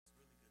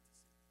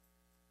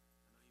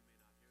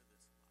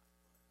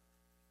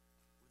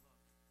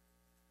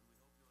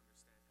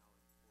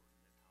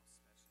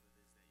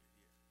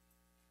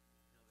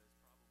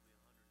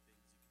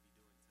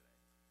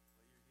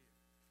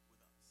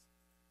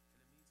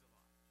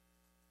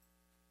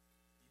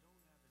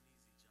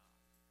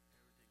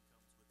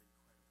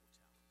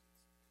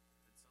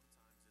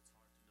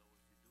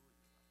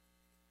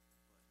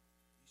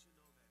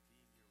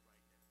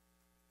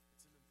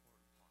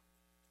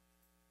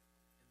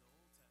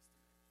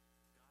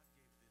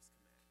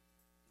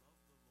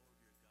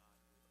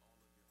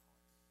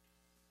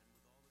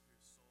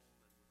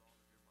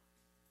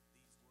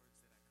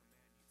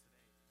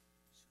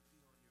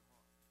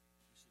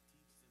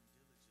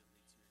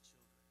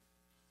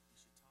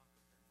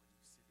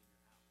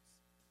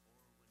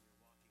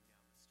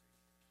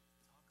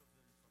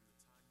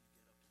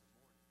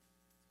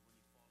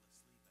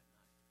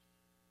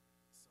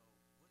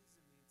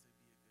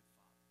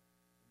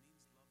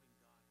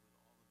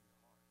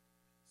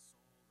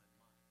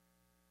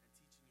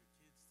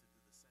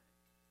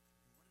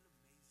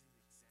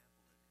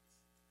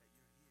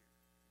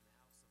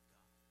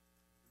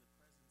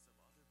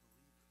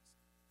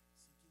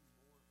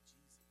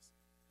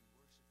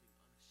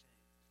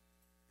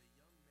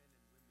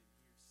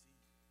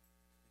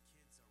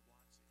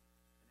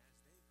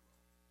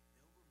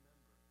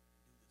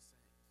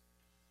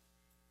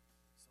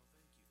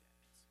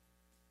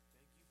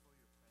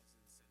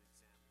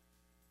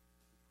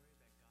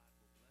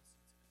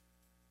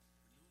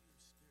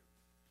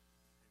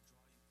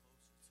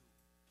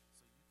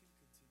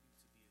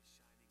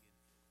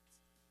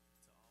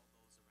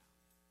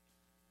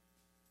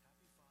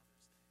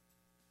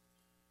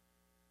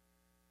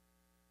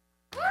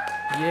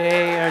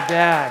our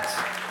dads.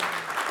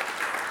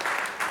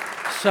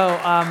 So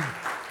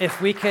if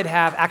we could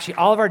have, actually,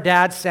 all of our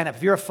dads stand up.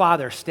 If you're a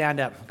father, stand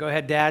up. Go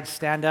ahead, dads,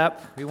 stand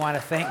up. We want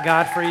to thank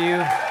God for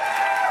you.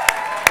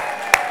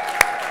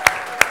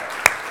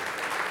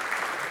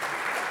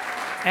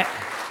 And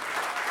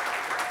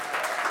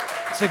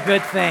it's a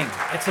good thing.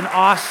 It's an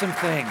awesome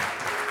thing.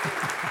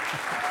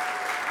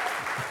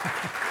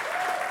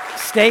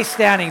 Stay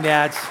standing,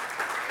 dads.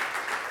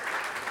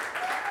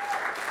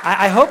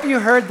 I hope you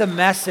heard the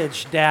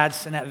message,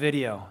 dads, in that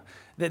video.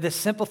 That the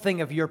simple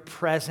thing of your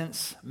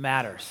presence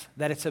matters,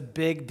 that it's a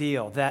big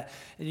deal, that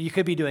you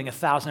could be doing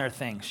 1,000 other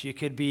things. You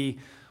could be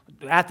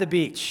at the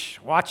beach,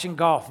 watching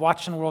golf,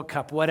 watching the World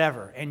Cup,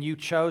 whatever, and you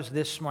chose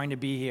this morning to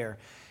be here.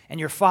 And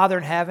your Father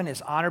in heaven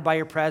is honored by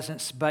your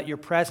presence, but your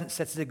presence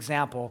sets an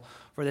example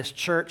for this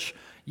church,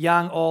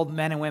 young, old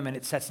men and women.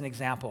 It sets an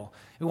example.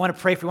 We want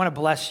to pray for you. We want to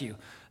bless you.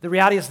 The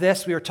reality is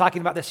this, we were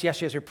talking about this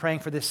yesterday as we were praying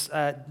for this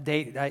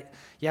day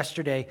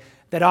yesterday,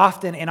 that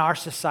often in our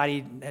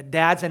society,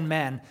 dads and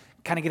men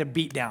kind of get a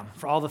beat down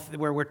for all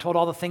where we're told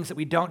all the things that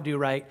we don't do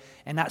right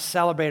and not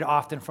celebrated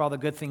often for all the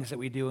good things that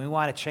we do. And we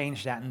want to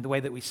change that in the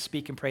way that we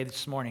speak and pray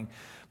this morning.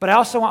 But I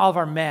also want all of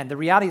our men. The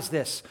reality is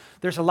this,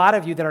 there's a lot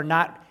of you that are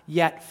not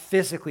yet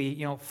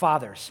physically,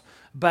 fathers.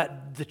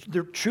 But the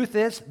truth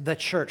is, the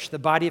church, the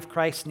body of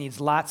Christ, needs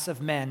lots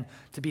of men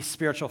to be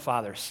spiritual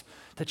fathers,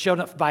 to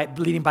children by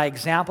leading by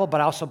example,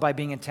 but also by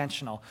being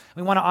intentional.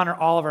 We want to honor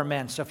all of our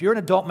men. So if you're an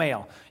adult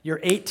male,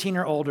 you're 18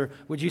 or older,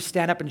 would you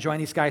stand up and join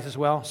these guys as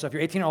well? So if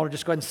you're 18 or older,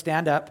 just go ahead and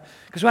stand up,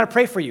 because we want to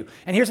pray for you.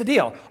 And here's the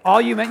deal.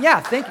 All you men,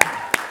 thank you.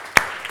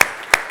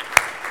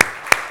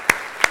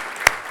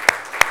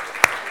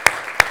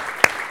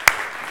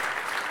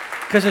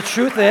 Because the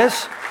truth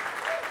is,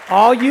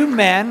 all you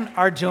men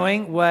are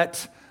doing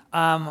what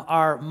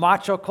our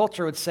macho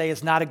culture would say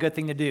is not a good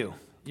thing to do.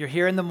 You're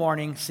here in the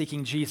morning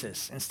seeking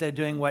Jesus instead of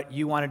doing what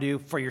you want to do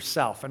for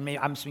yourself. And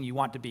I'm assuming you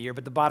want to be here,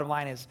 but the bottom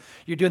line is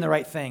you're doing the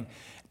right thing.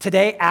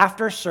 Today,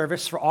 after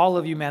service, for all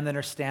of you men that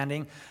are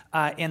standing,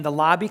 in the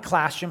lobby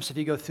classroom, so if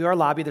you go through our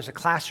lobby, there's a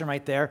classroom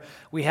right there.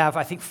 We have,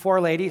 I think, 4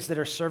 ladies that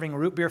are serving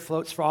root beer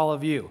floats for all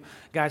of you.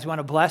 Guys, we want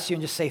to bless you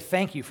and just say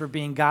thank you for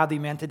being godly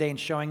men today and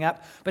showing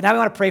up. But now we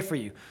want to pray for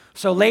you.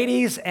 So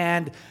ladies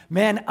and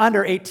men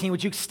under 18,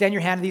 would you extend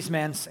your hand to these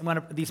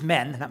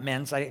men, not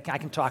men's, I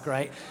can talk,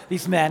 right?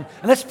 These men.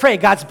 And let's pray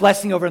God's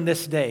blessing over them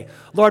this day.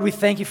 Lord, we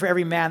thank you for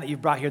every man that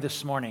you've brought here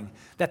this morning,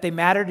 that they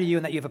matter to you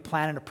and that you have a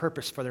plan and a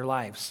purpose for their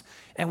lives.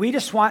 And we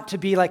just want to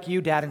be like you,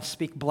 Dad, and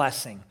speak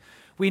blessing.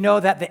 We know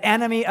that the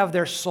enemy of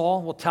their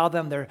soul will tell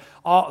them,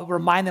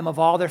 remind them of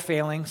all their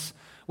failings.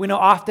 We know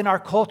often our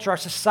culture, our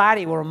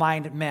society will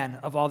remind men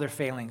of all their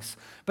failings.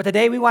 But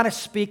today we want to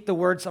speak the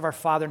words of our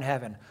Father in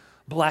heaven,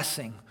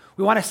 blessing.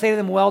 We want to say to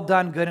them, well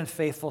done, good and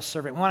faithful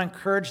servant. We want to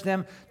encourage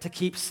them to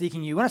keep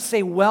seeking you. We want to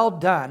say well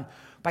done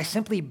by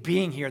simply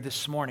being here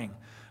this morning,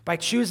 by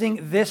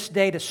choosing this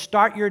day to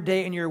start your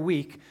day and your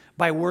week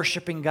by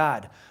worshiping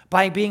God,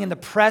 by being in the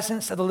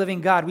presence of the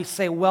living God. We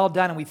say well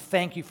done and we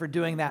thank you for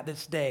doing that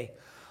this day.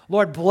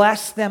 Lord,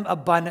 bless them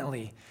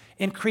abundantly.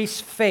 Increase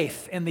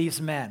faith in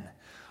these men.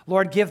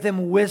 Lord, give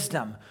them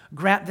wisdom.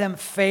 Grant them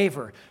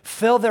favor.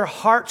 Fill their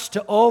hearts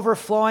to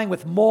overflowing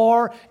with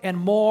more and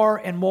more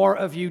and more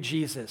of you,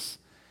 Jesus.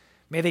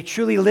 May they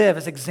truly live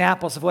as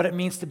examples of what it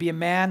means to be a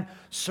man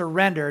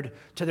surrendered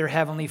to their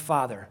heavenly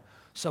Father.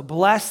 So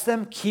bless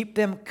them, keep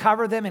them,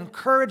 cover them,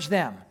 encourage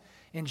them.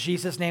 In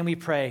Jesus' name we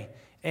pray.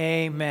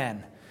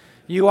 Amen.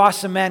 You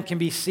awesome men can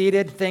be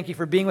seated. Thank you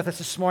for being with us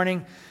this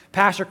morning.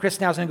 Pastor Chris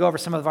now is going to go over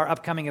some of our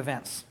upcoming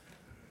events.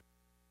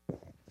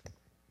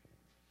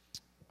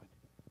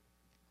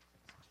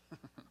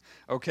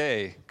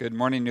 Okay, good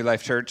morning, New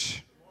Life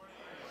Church.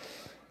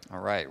 All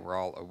right, we're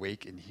all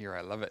awake in here.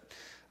 I love it.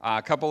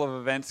 A couple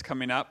of events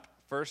coming up.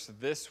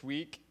 First, this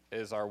week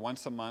is our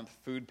once-a-month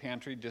food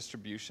pantry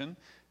distribution.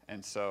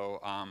 And so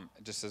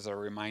just as a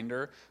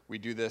reminder, we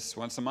do this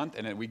once a month,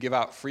 and we give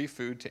out free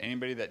food to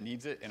anybody that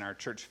needs it in our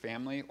church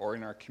family or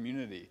in our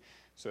community.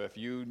 So if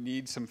you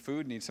need some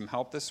food, need some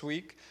help this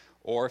week,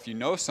 or if you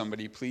know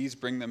somebody, please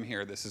bring them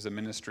here. This is a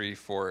ministry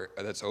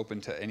that's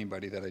open to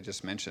anybody that I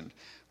just mentioned.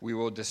 We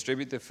will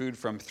distribute the food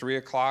from 3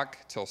 o'clock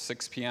till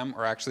 6 p.m.,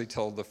 or actually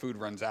till the food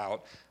runs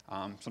out.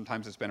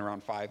 Sometimes it's been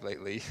around 5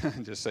 lately,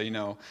 just so you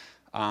know.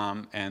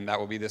 And that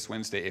will be this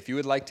Wednesday. If you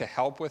would like to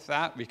help with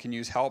that, we can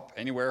use help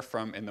anywhere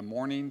from in the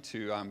morning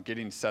to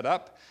getting set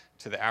up,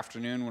 to the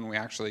afternoon when we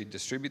actually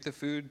distribute the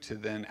food, to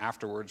then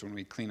afterwards when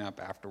we clean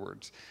up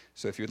afterwards.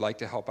 So if you'd like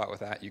to help out with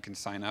that, you can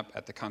sign up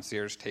at the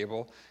concierge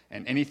table.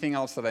 And anything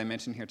else that I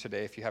mentioned here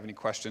today, if you have any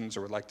questions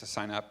or would like to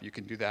sign up, you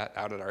can do that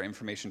out at our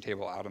information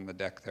table out on the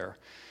deck there.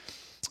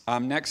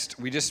 Next,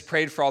 we just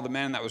prayed for all the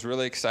men. That was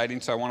really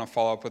exciting, so I want to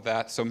follow up with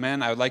that. So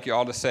men, I would like you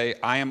all to say,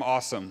 I am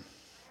awesome.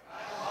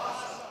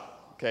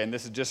 Okay, and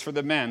this is just for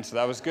the men, so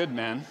that was good,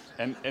 men.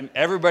 And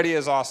everybody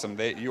is awesome.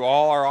 You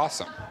all are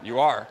awesome. You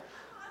are.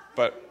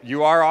 But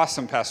you are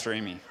awesome, Pastor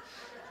Amy.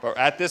 But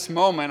at this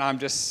moment, I'm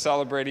just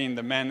celebrating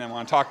the men. I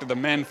want to talk to the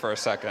men for a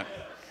second.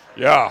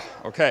 Yeah,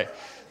 okay.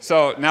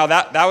 So now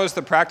that was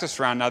the practice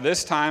round. Now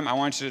this time I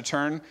want you to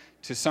turn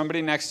to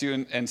somebody next to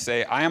you and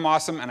say, I am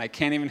awesome and I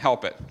can't even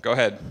help it. Go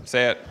ahead,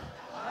 say it.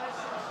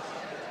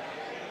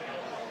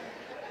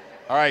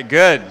 All right,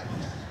 good.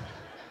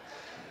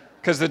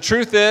 Because the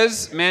truth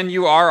is, man,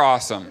 you are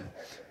awesome.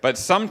 But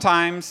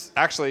sometimes,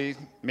 actually,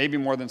 maybe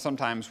more than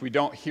sometimes, we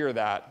don't hear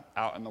that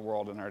out in the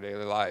world in our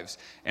daily lives.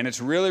 And it's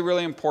really,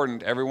 really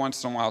important every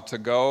once in a while to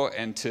go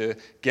and to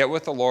get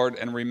with the Lord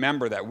and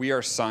remember that we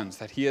are sons,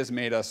 that he has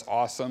made us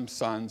awesome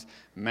sons,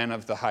 men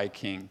of the High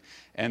King.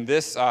 And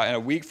this, in a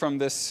week from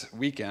this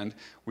weekend,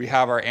 we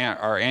have our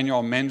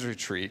annual men's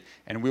retreat,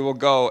 and we will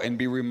go and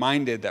be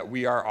reminded that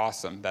we are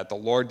awesome, that the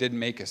Lord did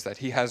make us, that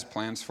he has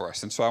plans for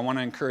us. And so I want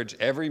to encourage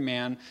every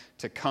man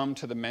to come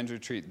to the men's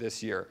retreat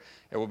this year.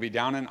 It will be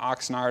down in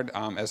Oxnard,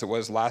 as it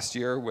was last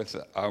year.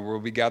 We'll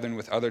be gathering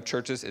with other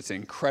churches. It's an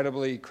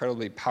incredibly,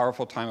 incredibly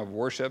powerful time of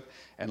worship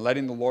and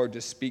letting the Lord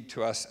just speak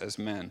to us as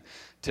men.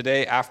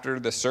 Today, after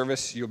the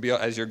service, you'll be,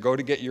 as you go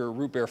to get your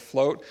root beer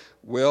float,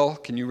 Will,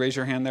 can you raise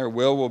your hand there?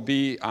 Will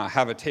be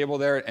have a table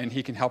there, and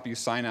he can help you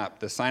sign up.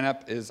 The sign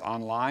up is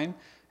online,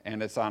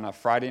 and it's on a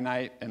Friday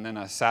night and then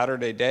a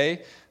Saturday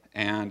day.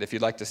 And if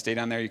you'd like to stay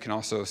down there, you can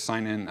also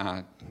sign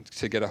in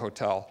to get a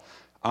hotel.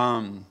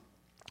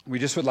 We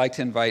just would like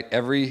to invite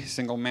every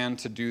single man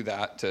to do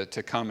that,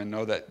 to come and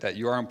know that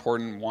you are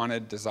important,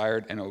 wanted,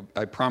 desired, and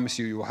I promise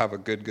you will have a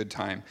good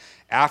time.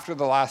 After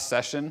the last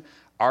session,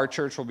 our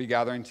church will be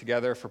gathering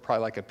together for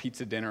probably like a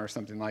pizza dinner or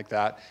something like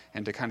that,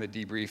 and to kind of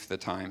debrief the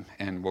time,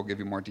 and we'll give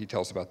you more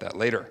details about that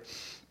later.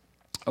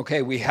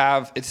 Okay,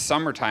 it's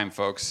summertime,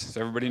 folks. Does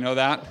everybody know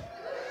that?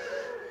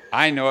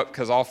 I know it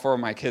because all 4 of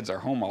my kids are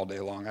home all day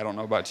long. I don't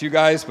know about you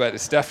guys, but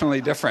it's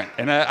definitely different.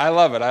 And I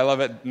love it. I love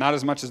it not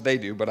as much as they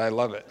do, but I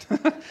love it.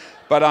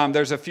 But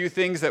there's a few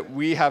things that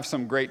we have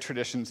some great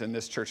traditions in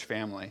this church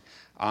family.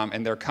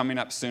 And they're coming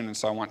up soon, and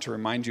so I want to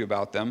remind you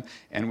about them.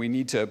 And we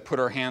need to put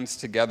our hands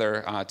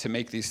together to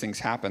make these things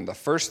happen. The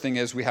first thing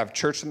is we have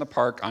Church in the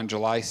Park on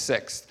July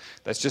 6th.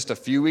 That's just a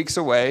few weeks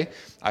away.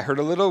 I heard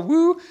a little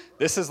woo.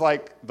 This is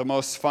like the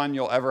most fun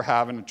you'll ever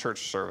have in a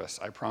church service,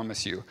 I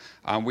promise you.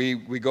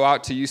 We go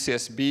out to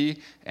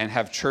UCSB and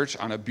have church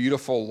on a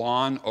beautiful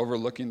lawn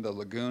overlooking the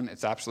lagoon.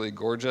 It's absolutely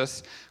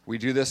gorgeous. We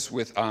do this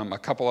with a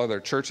couple other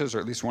churches, or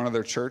at least one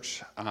other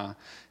church.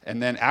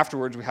 And then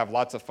afterwards, we have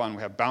lots of fun.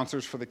 We have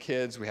bouncers for the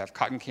kids. We have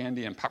cotton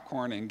candy and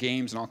popcorn and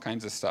games and all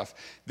kinds of stuff.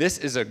 This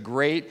is a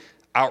great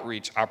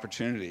outreach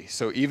opportunity.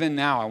 So even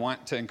now, I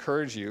want to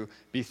encourage you,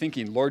 be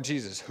thinking, Lord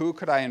Jesus, who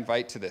could I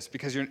invite to this?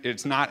 Because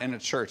it's not in a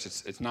church.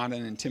 It's not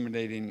an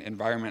intimidating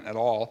environment at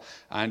all.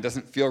 And it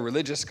doesn't feel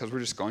religious because we're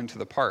just going to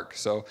the park.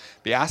 So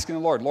be asking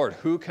the Lord,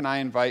 who can I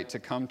invite to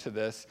come to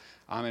this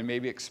and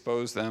maybe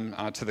expose them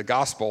to the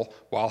gospel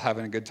while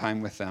having a good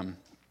time with them.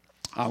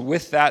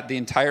 With that, the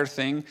entire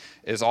thing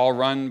is all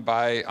run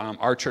by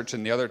our church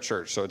and the other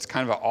church, so it's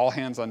kind of an all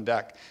hands on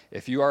deck.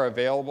 If you are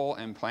available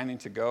and planning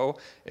to go,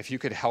 if you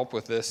could help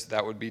with this,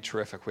 that would be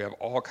terrific. We have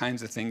all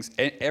kinds of things.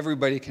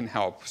 Everybody can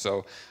help.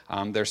 So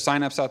there's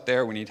sign-ups out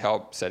there. We need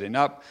help setting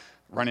up,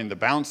 running the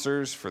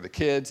bouncers for the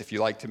kids. If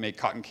you like to make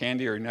cotton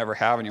candy or you never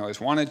have and you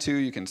always wanted to,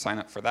 you can sign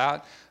up for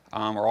that.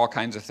 Or all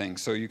kinds of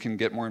things. So you can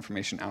get more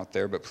information out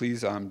there, but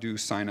please do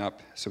sign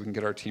up so we can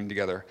get our team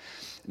together.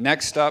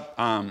 Next up,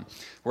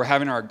 we're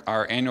having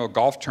our annual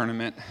golf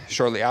tournament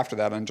shortly after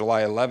that on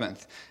July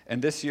 11th.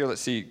 And this year, let's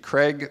see,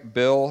 Craig,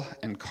 Bill,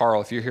 and Carl,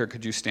 if you're here,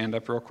 could you stand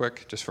up real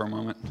quick just for a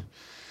moment?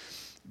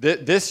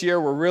 This year,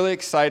 we're really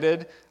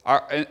excited.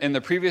 In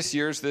the previous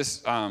years,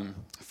 this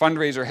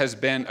fundraiser has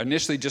been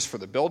initially just for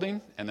the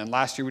building, and then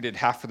last year we did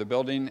half for the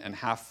building and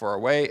half for our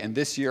way, and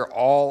this year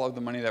all of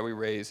the money that we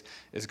raise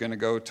is going to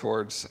go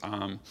towards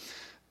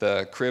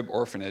the Crib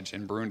Orphanage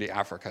in Burundi,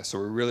 Africa. So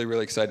we're really,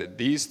 really excited.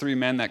 These 3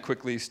 men that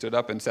quickly stood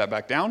up and sat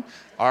back down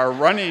are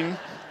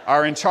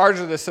in charge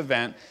of this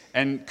event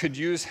and could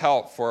use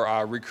help for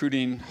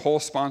recruiting whole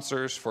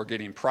sponsors, for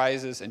getting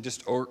prizes, and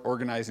just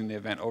organizing the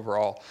event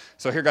overall.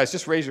 So here, guys,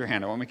 just raise your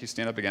hand. I won't make you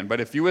stand up again.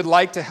 But if you would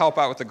like to help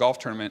out with the golf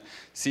tournament,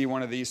 see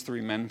one of these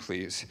 3 men,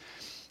 please.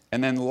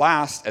 And then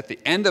last, at the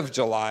end of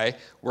July,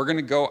 we're going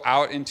to go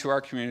out into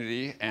our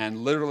community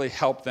and literally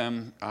help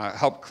them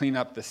help clean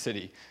up the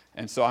city.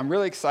 And so I'm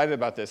really excited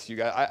about this, you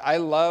guys. I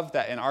love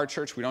that in our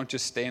church, we don't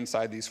just stay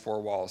inside these 4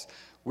 walls.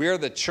 We are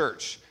the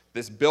church.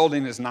 This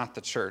building is not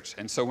the church.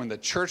 And so when the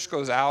church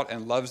goes out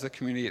and loves the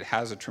community, it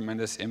has a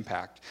tremendous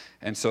impact.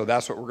 And so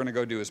that's what we're going to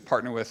go do, is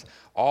partner with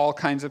all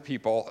kinds of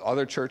people,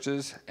 other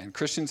churches and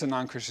Christians and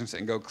non-Christians,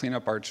 and go clean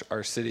up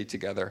our city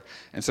together.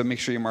 And so make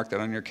sure you mark that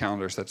on your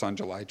calendars. That's on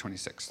July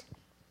 26th.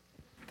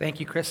 Thank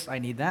you, Chris. I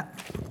need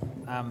that.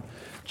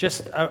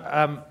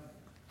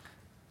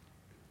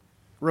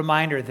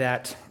 Reminder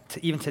that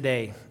even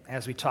today,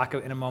 as we talk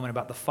in a moment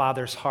about the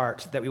Father's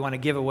heart, that we want to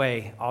give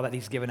away all that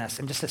He's given us.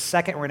 In just a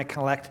second, we're going to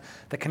collect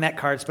the Connect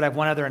cards, but I have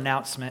one other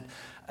announcement.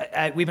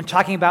 We've been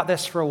talking about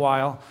this for a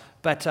while,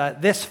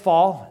 but this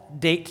fall,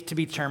 date to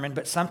be determined,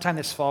 but sometime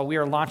this fall, we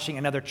are launching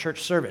another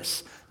church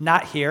service.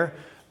 Not here,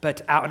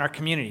 but out in our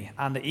community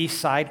on the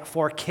east side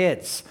for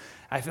kids.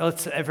 I feel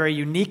it's a very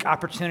unique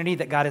opportunity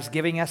that God is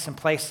giving us and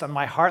placed on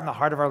my heart and the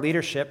heart of our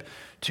leadership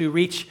to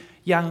reach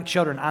young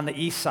children on the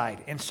east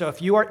side. And so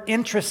if you are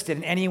interested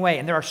in any way,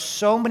 and there are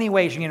so many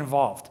ways you can get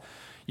involved,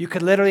 you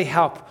could literally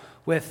help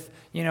with,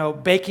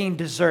 baking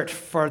dessert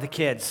for the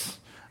kids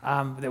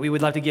that we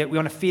would love to get. We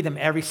want to feed them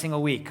every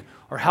single week,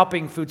 or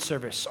helping food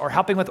service, or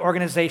helping with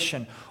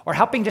organization, or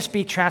helping just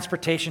be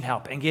transportation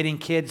help and getting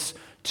kids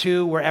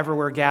to wherever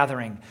we're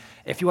gathering.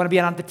 If you want to be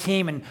on the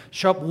team and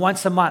show up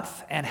once a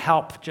month and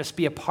help, just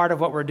be a part of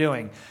what we're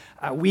doing.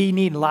 We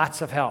need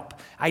lots of help.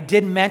 I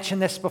did mention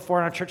this before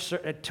in our church,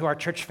 to our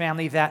church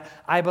family, that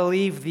I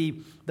believe the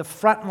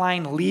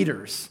frontline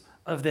leaders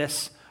of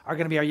this are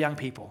going to be our young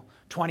people,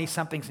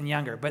 20-somethings and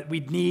younger. But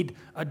we need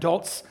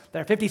adults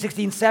that are 50,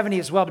 60, and 70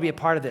 as well to be a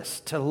part of this,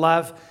 to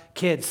love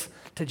kids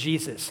to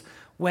Jesus.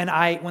 When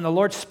the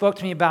Lord spoke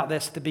to me about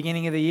this at the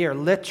beginning of the year,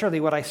 literally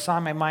what I saw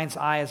in my mind's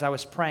eye as I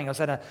was praying, I was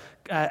at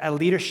a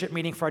leadership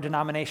meeting for our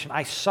denomination.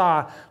 I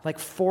saw like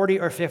 40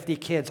 or 50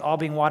 kids all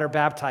being water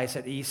baptized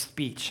at East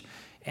Beach.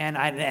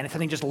 And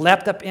something just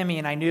leapt up in me,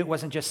 and I knew it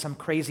wasn't just some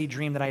crazy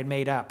dream that I had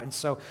made up. And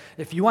so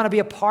if you want to be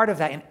a part of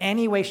that in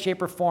any way,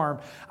 shape, or form,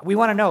 we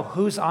want to know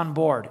who's on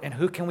board and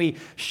who can we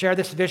share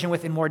this vision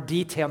with in more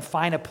detail and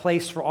find a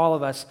place for all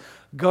of us.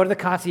 Go to the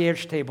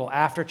concierge table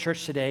after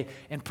church today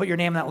and put your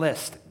name on that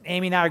list.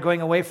 Amy and I are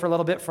going away for a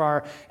little bit for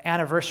our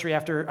anniversary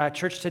after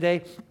church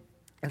today.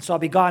 And so I'll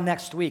be gone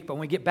next week, but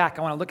when we get back,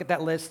 I want to look at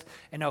that list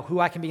and know who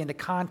I can begin to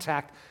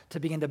contact to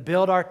begin to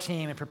build our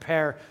team and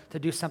prepare to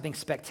do something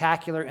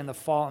spectacular in the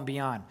fall and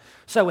beyond.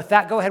 So with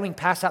that, go ahead, we can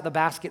pass out the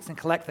baskets and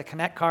collect the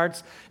Connect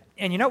cards.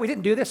 And we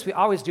didn't do this, we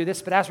always do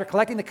this, but as we're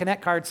collecting the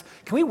Connect cards,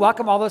 can we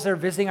welcome all those that are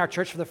visiting our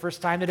church for the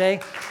first time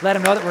today? Let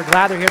them know that we're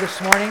glad they're here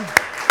this morning.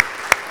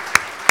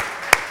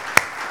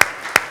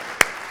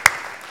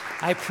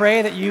 I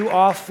pray that you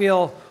all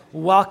feel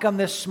welcome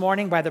this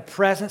morning by the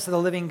presence of the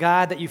living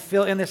God, that you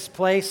feel in this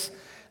place,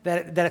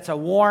 that it's a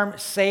warm,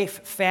 safe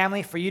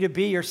family for you to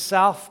be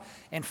yourself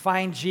and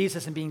find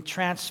Jesus and being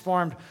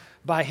transformed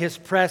by his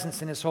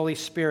presence and his Holy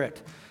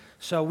Spirit.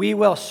 So we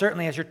will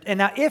certainly, and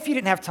now if you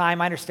didn't have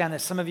time, I understand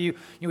that some of you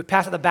would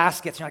pass out the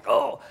baskets and you're like,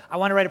 oh, I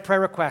want to write a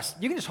prayer request.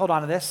 You can just hold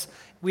on to this.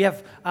 We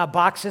have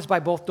boxes by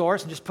both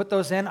doors, and just put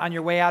those in on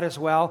your way out as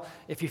well.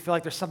 If you feel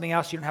like there's something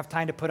else you don't have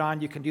time to put on,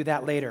 you can do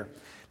that later.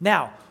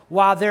 Now,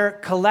 while they're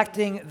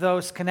collecting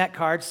those Connect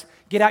cards,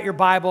 get out your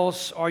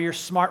Bibles or your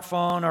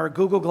smartphone or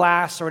Google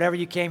Glass or whatever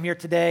you came here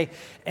today,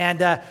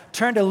 and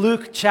turn to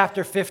Luke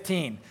chapter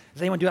 15.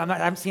 Does anyone do that? I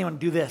haven't seen anyone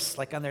do this,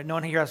 like on there. No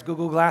one here has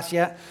Google Glass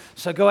yet?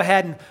 So go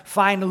ahead and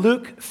find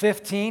Luke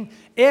 15.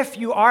 If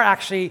you are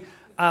actually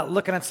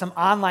looking at some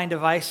online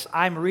device,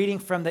 I'm reading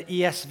from the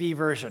ESV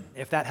version.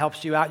 If that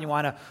helps you out and you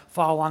want to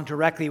follow along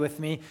directly with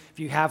me, if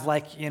you have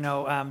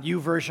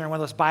YouVersion or one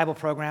of those Bible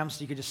programs,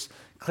 you could just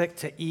click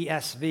to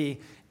ESV,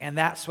 and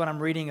that's what I'm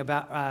reading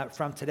about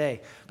from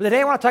today. But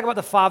today I want to talk about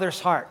the Father's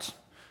heart.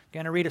 I'm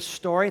going to read a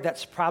story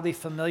that's probably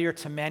familiar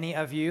to many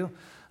of you,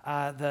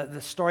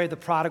 the story of the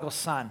prodigal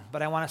son.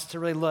 But I want us to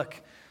really look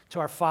to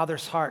our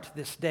Father's heart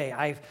this day.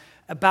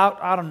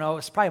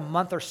 It's probably a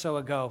month or so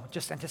ago,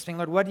 just anticipating,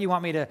 Lord, what do you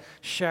want me to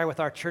share with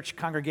our church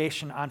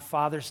congregation on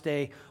Father's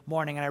Day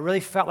morning? And I really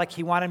felt like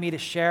he wanted me to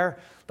share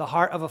the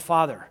heart of a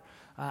father.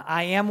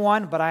 I am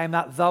one, but I am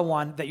not the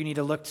one that you need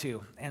to look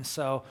to. And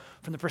so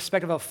from the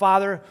perspective of a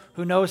father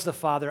who knows the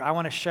Father, I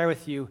want to share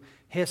with you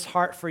his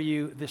heart for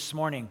you this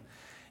morning.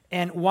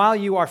 And while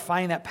you are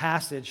finding that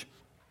passage,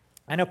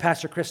 I know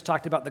Pastor Chris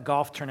talked about the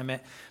golf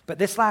tournament, but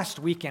this last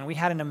weekend we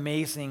had an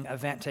amazing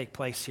event take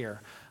place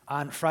here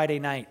on Friday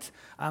night.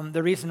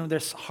 The reason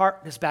this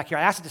heart is back here,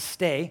 I asked it to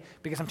stay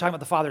because I'm talking about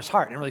the Father's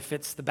heart, and it really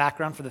fits the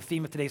background for the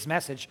theme of today's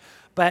message.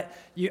 But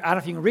I don't know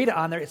if you can read it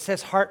on there. It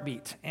says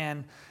Heartbeat,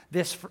 and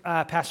this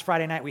past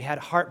Friday night we had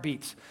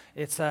Heartbeat.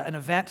 It's an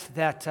event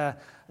that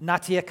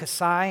Natia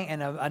Kasai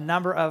and a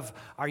number of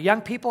our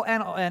young people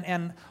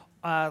and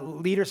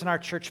leaders in our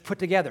church put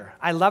together.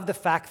 I love the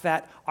fact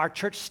that our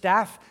church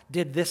staff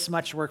did this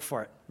much work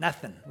for it.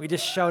 Nothing. We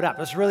just showed up. It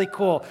was really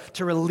cool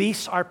to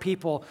release our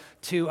people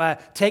to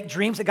take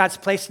dreams that God's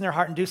placed in their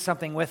heart and do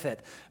something with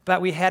it.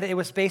 But it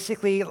was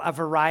basically a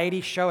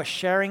variety show, a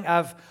sharing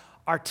of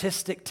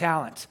artistic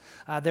talent.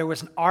 There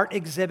was an art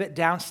exhibit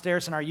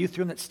downstairs in our youth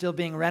room that's still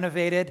being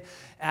renovated,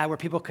 where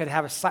people could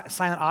have a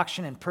silent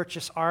auction and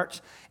purchase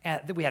art.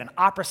 And we had an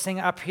opera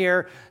singer up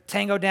here,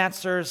 tango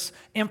dancers,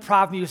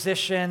 improv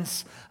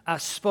musicians,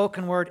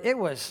 spoken word. It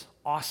was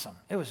awesome.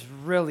 It was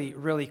really,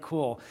 really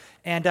cool.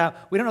 And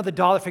we don't know the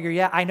dollar figure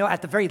yet. I know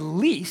at the very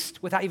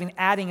least, without even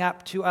adding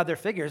up two other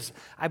figures,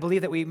 I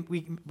believe that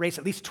we raised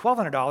at least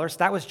 $1,200.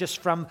 That was just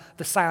from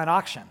the silent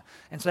auction.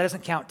 And so that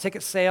doesn't count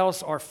ticket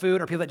sales or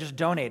food or people that just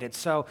donated.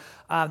 So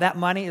that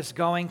money is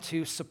going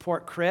to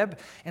support Crib.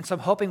 And so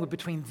I'm hoping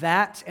between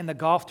that and the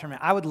golf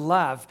tournament, I would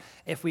love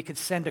if we could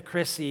send to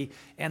Chrissy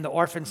and the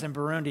orphans in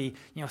Burundi,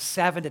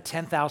 $7,000 to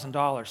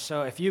 $10,000.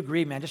 So if you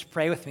agree, man, just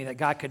pray with me that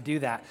God could do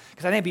that.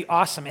 Because I think it'd be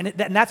awesome. And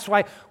And that's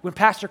why when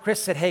Pastor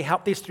Chris said, hey,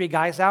 help these 3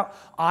 guys out,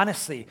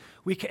 honestly,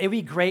 it'd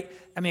be great.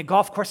 I mean, a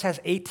golf course has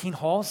 18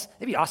 holes.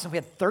 It'd be awesome if we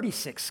had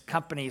 36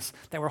 companies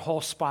that were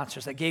hole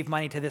sponsors that gave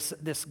money to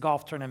this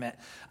golf tournament.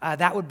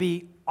 That would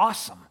be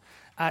awesome.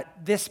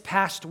 This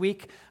past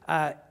week,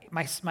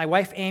 my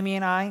wife Amy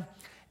and I,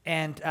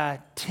 and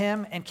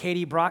Tim and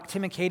Katie Brock.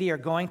 Tim and Katie are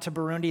going to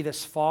Burundi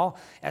this fall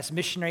as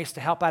missionaries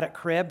to help out at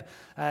CRIB,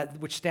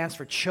 which stands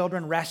for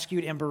Children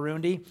Rescued in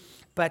Burundi.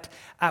 But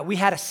we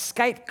had a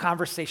Skype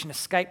conversation, a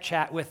Skype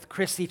chat with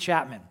Chrissy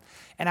Chapman.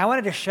 And I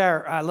wanted to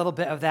share a little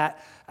bit of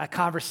that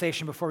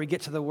conversation before we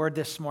get to the word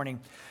this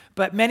morning.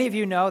 But many of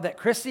you know that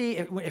Chrissy,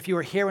 if you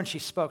were here when she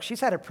spoke, she's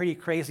had a pretty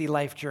crazy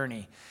life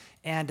journey.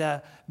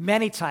 And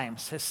many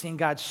times has seen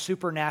God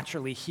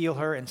supernaturally heal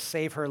her and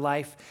save her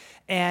life.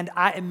 And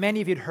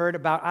many of you had heard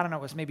about, I don't know,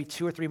 it was maybe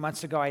 2 or 3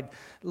 months ago, I'd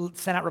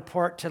sent out a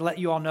report to let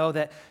you all know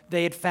that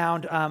they had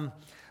found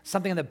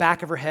something in the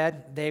back of her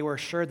head. They were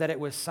sure that it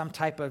was some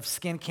type of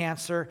skin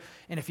cancer.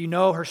 And if you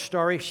know her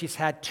story, she's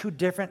had 2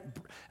 different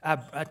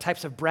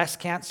types of breast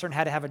cancer and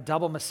had to have a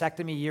double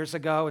mastectomy years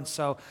ago. And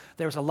so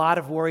there was a lot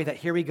of worry that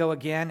here we go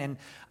again. And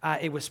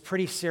it was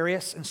pretty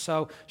serious. And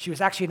so she was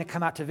actually going to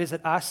come out to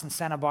visit us in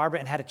Santa Barbara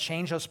and had to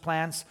change those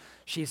plans.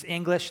 She's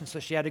English, and so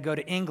she had to go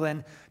to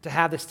England to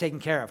have this taken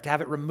care of, to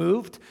have it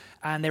removed.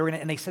 And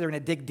they said they were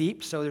going to dig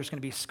deep, so there's going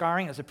to be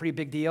scarring. It was a pretty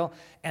big deal.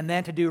 And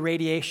then to do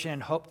radiation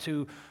and hope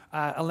to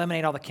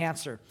eliminate all the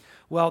cancer.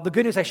 Well, the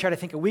good news I shared, I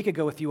think, a week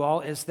ago with you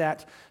all is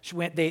that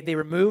they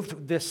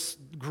removed this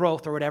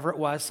growth or whatever it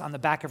was on the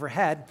back of her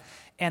head,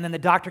 and then the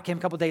doctor came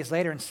a couple days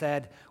later and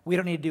said, we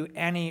don't need to do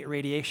any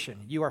radiation.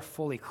 You are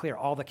fully clear.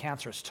 All the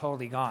cancer is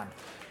totally gone.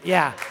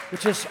 Yeah,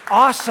 which is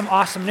awesome,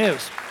 awesome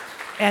news.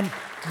 And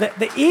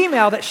the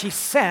email that she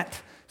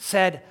sent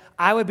said,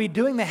 I would be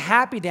doing the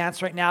happy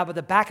dance right now, but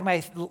the back of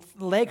my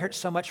leg hurts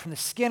so much from the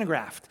skin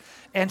graft.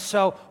 And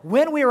so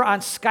when we were on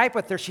Skype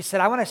with her, she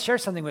said, I want to share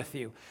something with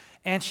you.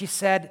 And she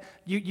said,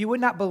 you would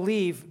not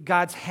believe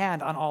God's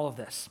hand on all of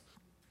this.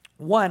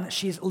 One,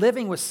 she's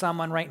living with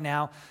someone right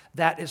now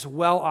that is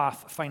well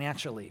off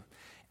financially.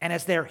 And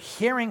as they're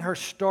hearing her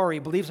story,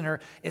 believes in her,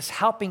 is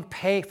helping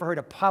pay for her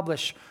to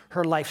publish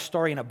her life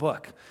story in a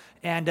book.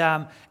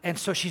 And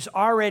so she's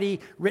already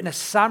written a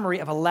summary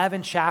of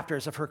 11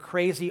 chapters of her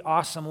crazy,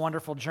 awesome,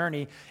 wonderful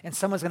journey, and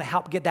someone's going to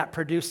help get that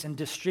produced and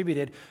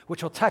distributed,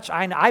 which will touch,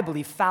 I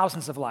believe,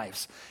 thousands of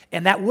lives.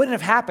 And that wouldn't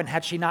have happened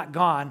had she not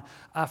gone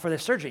for the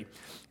surgery.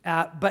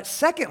 But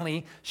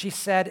secondly, she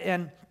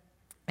said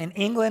in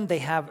England, they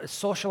have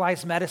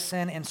socialized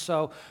medicine, and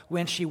so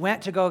when she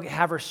went to go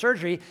have her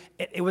surgery,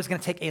 it was going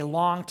to take a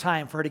long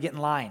time for her to get in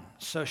line.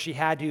 So she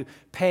had to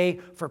pay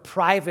for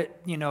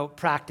private,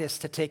 practice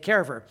to take care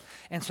of her.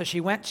 And so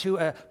she went to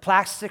a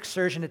plastic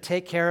surgeon to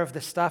take care of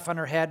the stuff on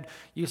her head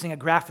using a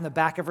graft in the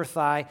back of her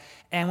thigh.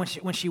 And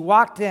when she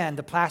walked in,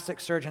 the plastic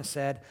surgeon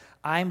said,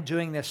 I'm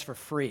doing this for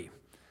free.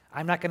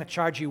 I'm not going to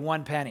charge you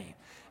 1 penny.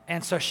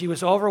 And so she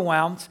was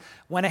overwhelmed,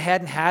 went ahead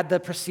and had the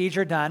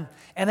procedure done.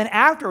 And then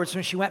afterwards,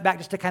 when she went back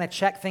just to kind of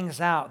check things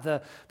out,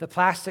 the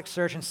plastic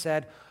surgeon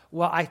said,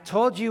 well, I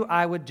told you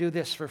I would do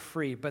this for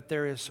free, but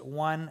there is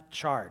one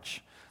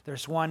charge.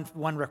 There's one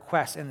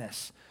request in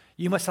this.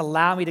 You must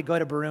allow me to go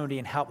to Burundi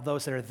and help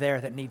those that are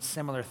there that need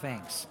similar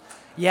things.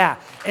 Yeah,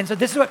 and so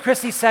this is what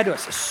Christy said to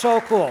us. It's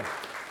so cool.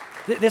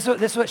 This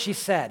is what she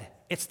said.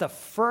 It's the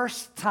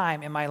first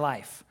time in my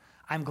life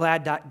I'm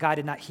glad that God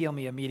did not heal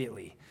me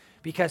immediately.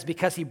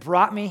 Because he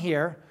brought me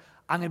here,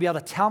 I'm going to be able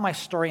to tell my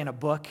story in a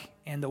book,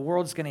 and the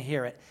world's going to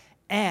hear it.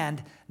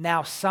 And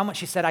now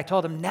she said, I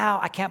told him, now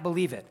I can't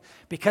believe it.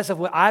 Because of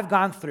what I've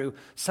gone through,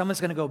 someone's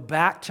going to go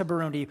back to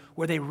Burundi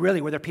where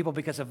their people,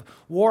 because of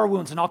war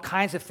wounds and all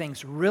kinds of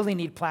things, really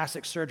need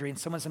plastic surgery, and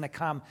someone's going to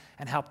come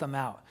and help them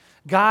out.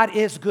 God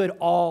is good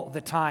all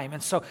the time.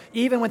 And so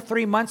even when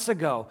 3 months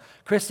ago,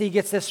 Christy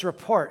gets this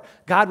report,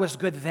 God was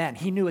good then.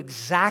 He knew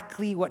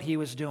exactly what he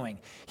was doing.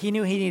 He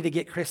knew he needed to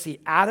get Christy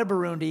out of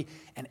Burundi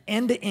and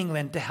into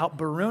England to help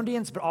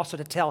Burundians, but also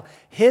to tell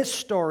his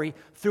story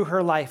through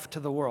her life to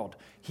the world.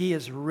 He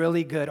is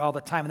really good all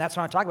the time. And that's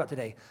what I'm talking about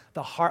today,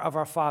 the heart of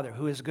our Father,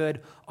 who is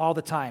good all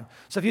the time.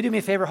 So if you do me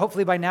a favor,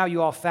 hopefully by now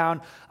you all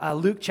found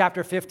Luke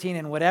chapter 15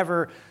 in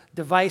whatever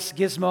device,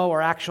 gizmo,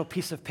 or actual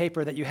piece of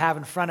paper that you have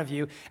in front of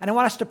you. And I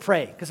want us to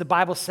pray, because the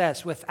Bible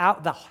says,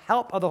 without the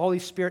help of the Holy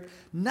Spirit,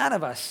 none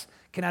of us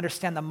can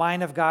understand the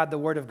mind of God, the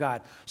Word of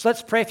God. So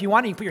let's pray. If you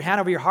want, you can put your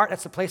hand over your heart.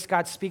 That's the place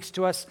God speaks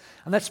to us.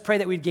 And let's pray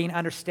that we'd gain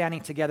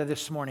understanding together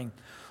this morning.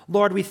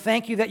 Lord, we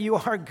thank you that you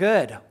are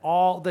good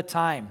all the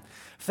time.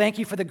 Thank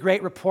you for the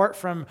great report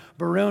from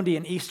Burundi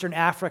and Eastern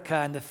Africa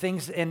and the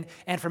things and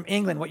from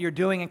England, what you're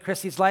doing in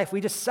Christy's life. We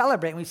just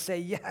celebrate and we say,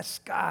 yes,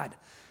 God.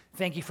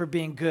 Thank you for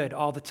being good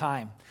all the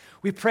time.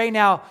 We pray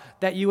now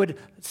that you would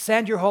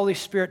send your Holy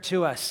Spirit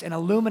to us and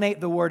illuminate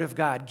the Word of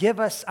God. Give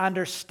us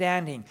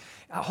understanding.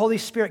 Holy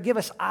Spirit, give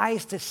us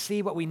eyes to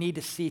see what we need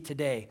to see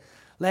today.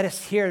 Let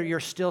us hear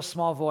your still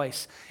small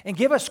voice. And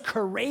give us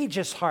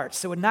courageous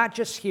hearts that would not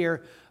just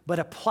hear, but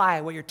apply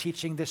what you're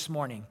teaching this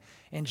morning.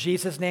 In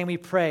Jesus' name we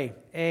pray,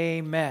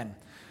 amen.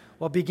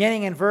 Well,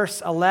 beginning in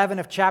verse 11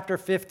 of chapter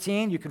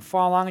 15, you can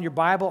follow along in your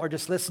Bible or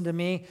just listen to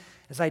me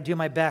as I do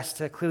my best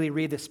to clearly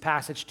read this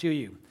passage to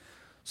you.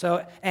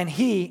 So, and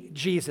he,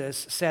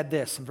 Jesus, said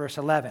this in verse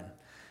 11.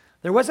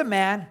 There was a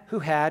man who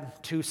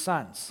had 2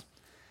 sons.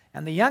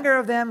 And the younger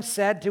of them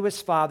said to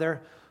his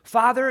father,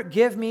 Father,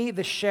 give me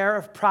the share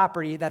of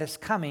property that is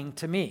coming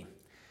to me.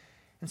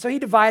 And so he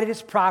divided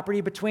his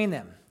property between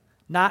them.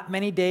 Not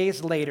many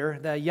days later,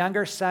 the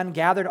younger son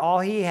gathered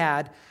all he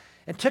had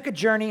and took a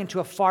journey into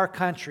a far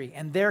country.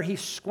 And there he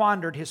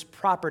squandered his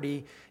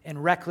property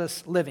in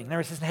reckless living. There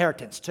was his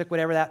inheritance. Took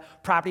whatever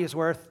that property was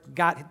worth,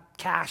 got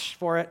cash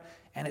for it,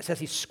 and it says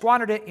he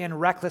squandered it in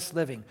reckless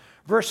living.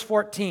 Verse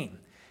 14,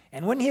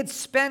 and when he had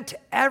spent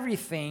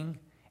everything,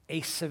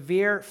 a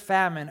severe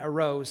famine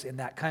arose in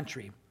that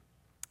country,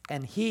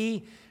 and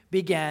he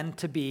began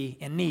to be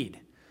in need.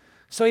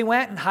 So he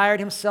went and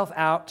hired himself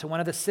out to one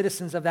of the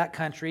citizens of that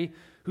country,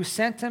 who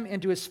sent him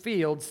into his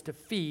fields to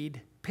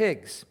feed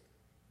pigs.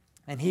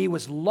 And he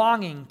was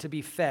longing to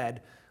be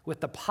fed with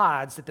the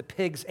pods that the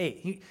pigs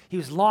ate. He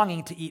was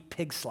longing to eat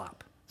pig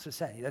slop. That's what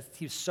it said.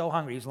 He was so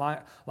hungry. He was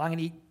longing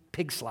to eat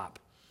pig slop.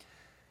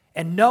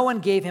 And no one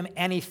gave him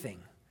anything.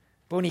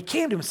 But when he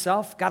came to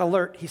himself, got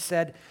alert, he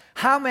said,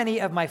 how many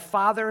of my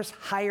father's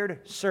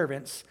hired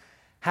servants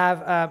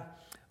have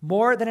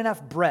more than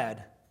enough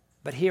bread,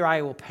 but here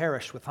I will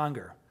perish with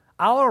hunger?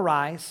 I'll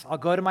arise, I'll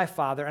go to my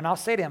father, and I'll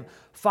say to him,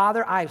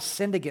 Father, I have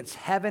sinned against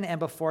heaven and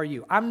before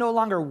you. I'm no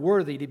longer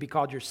worthy to be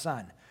called your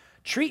son.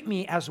 Treat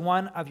me as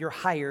one of your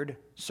hired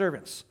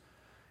servants.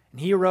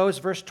 And he arose,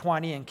 verse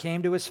 20, and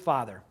came to his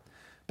father.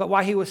 But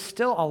while he was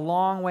still a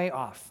long way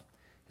off,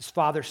 his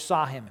father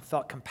saw him and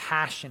felt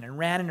compassion and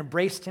ran and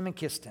embraced him and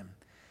kissed him.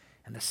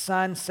 And the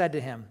son said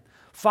to him,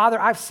 Father,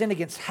 I've sinned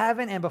against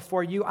heaven and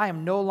before you. I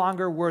am no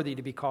longer worthy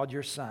to be called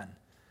your son.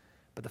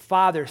 But the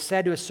father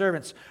said to his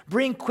servants,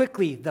 bring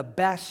quickly the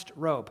best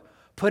robe,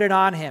 put it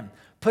on him,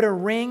 put a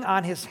ring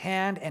on his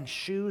hand and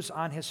shoes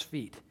on his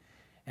feet,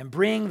 and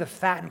bring the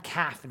fattened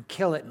calf and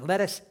kill it, and let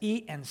us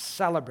eat and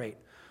celebrate.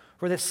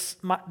 For this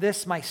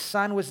my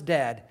son was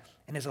dead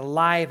and is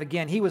alive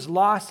again. He was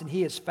lost and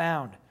he is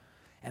found.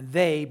 And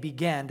they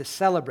began to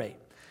celebrate.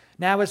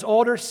 Now his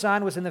older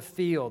son was in the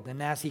field,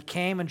 and as he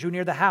came and drew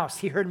near the house,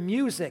 he heard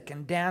music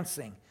and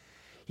dancing.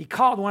 He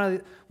called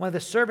one of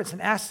the servants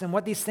and asked him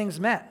what these things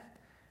meant.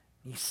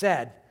 He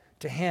said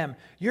to him,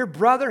 your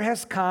brother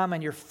has come,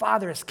 and your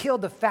father has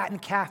killed the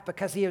fattened calf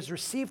because he has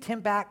received him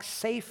back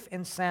safe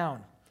and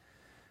sound.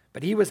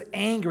 But he was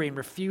angry and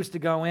refused to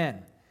go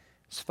in.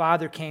 His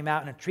father came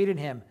out and entreated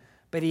him,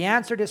 but he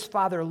answered his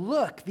father,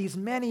 look, these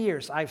many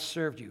years I've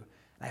served you.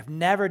 I have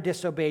never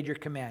disobeyed your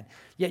command.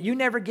 Yet you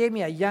never gave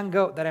me a young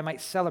goat that I might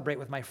celebrate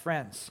with my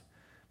friends.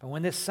 But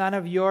when this son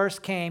of yours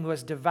came, who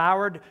has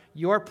devoured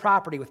your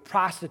property with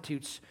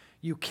prostitutes,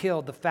 you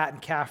killed the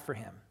fattened calf for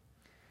him.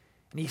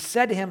 And he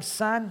said to him,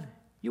 son,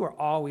 you are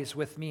always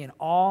with me, and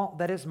all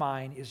that is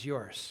mine is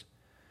yours.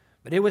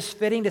 But it was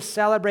fitting to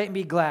celebrate and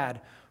be glad,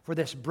 for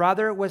this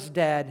brother was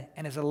dead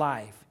and is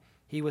alive.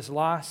 He was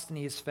lost and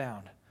he is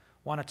found. I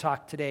want to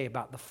talk today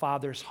about the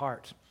Father's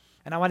heart.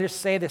 And I want to just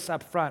say this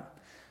up front.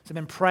 So I've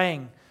been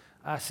praying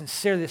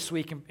sincerely this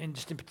week, and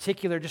just in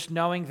particular, just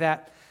knowing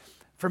that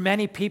for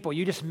many people,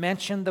 you just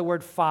mention the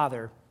word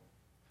Father,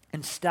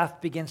 and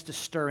stuff begins to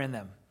stir in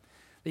them.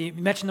 You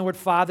mention the word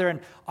Father, and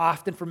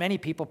often for many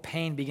people,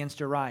 pain begins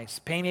to arise.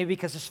 Pain maybe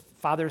because his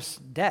father's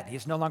dead.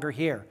 He's no longer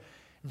here.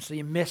 And so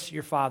you miss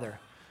your father.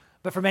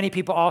 But for many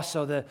people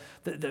also,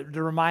 the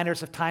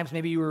reminders of times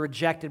maybe you were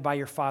rejected by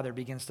your father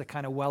begins to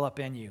kind of well up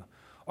in you.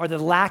 Or the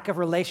lack of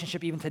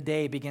relationship even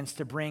today begins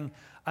to bring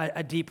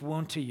a deep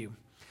wound to you.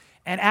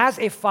 And as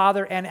a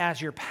father and as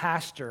your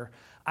pastor,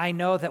 I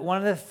know that one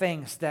of the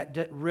things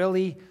that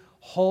really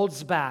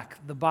holds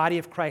back the body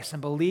of Christ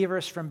and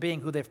believers from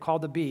being who they've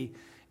called to be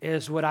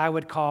is what I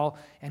would call,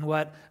 and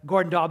what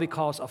Gordon Dalby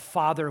calls, a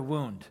father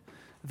wound.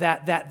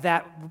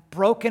 That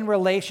broken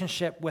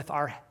relationship with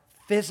our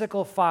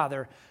physical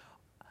father,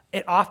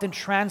 it often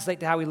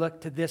translates to how we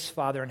look to this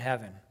Father in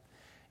heaven.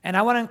 And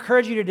I want to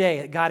encourage you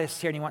today that God is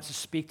here and he wants to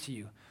speak to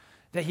you,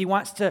 that he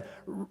wants to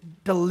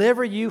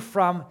deliver you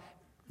from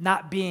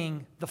not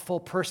being the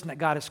full person that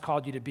God has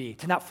called you to be,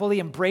 to not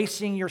fully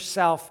embracing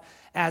yourself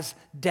as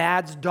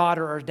dad's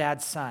daughter or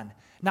dad's son,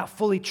 not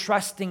fully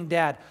trusting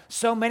dad.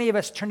 So many of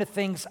us turn to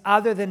things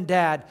other than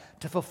dad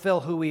to fulfill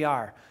who we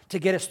are, to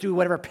get us through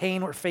whatever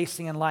pain we're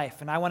facing in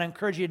life. And I want to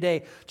encourage you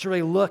today to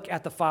really look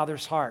at the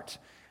Father's heart,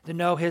 to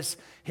know his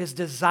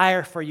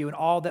desire for you and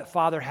all that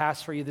Father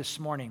has for you this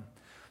morning.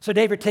 So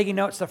Dave, you're taking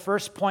notes. The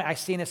first point I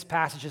see in this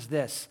passage is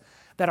this,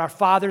 that our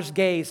Father's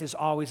gaze is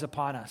always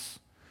upon us.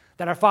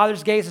 That our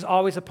Father's gaze is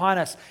always upon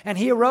us. And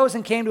he arose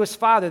and came to his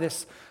father,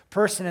 this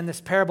person in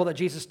this parable that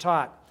Jesus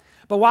taught.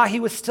 But while he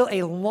was still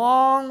a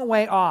long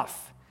way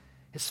off,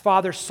 his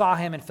father saw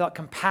him and felt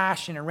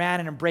compassion and ran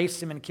and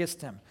embraced him and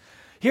kissed him.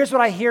 Here's what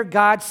I hear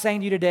God saying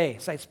to you today,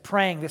 as I was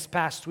praying this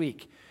past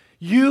week.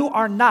 You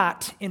are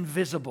not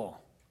invisible.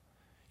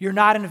 You're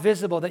not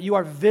invisible, that you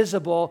are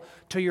visible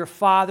to your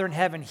Father in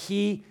heaven.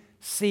 He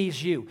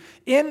sees you.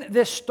 In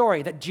this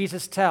story that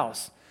Jesus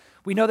tells,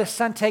 we know the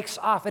son takes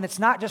off, and it's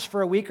not just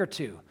for a week or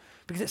two,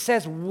 because it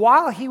says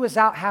while he was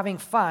out having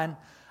fun,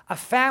 a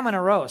famine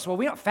arose.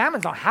 Well,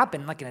 famines don't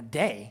happen like in a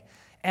day.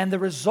 And the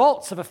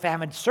results of a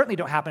famine certainly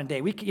don't happen in a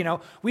day.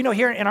 We know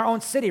here in our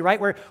own city,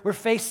 right, we're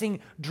facing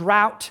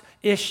drought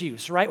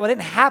issues, right? Well, it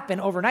didn't happen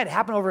overnight. It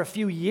happened over a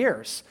few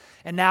years.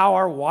 And now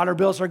our water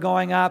bills are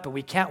going up, and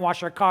we can't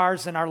wash our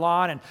cars in our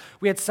lawn. And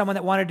we had someone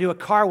that wanted to do a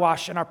car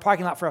wash in our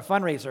parking lot for a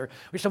fundraiser.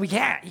 We said,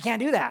 you can't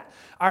do that.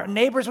 Our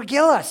neighbors would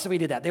kill us if we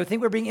did that. They would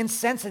think we're being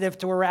insensitive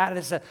to where we're at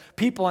as a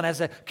people and as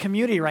a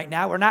community right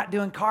now. We're not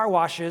doing car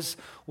washes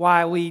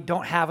while we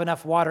don't have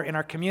enough water in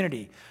our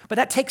community. But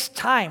that takes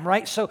time,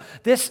 right? So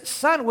this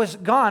son was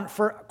gone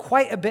for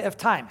quite a bit of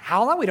time.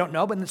 How long? We don't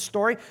know. But in the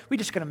story, we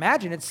just can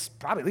imagine it's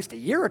probably at least a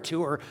year or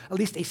two, or at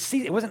least a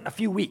season. It wasn't a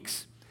few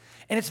weeks.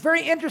 And it's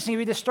very interesting. You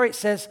read the story, it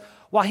says,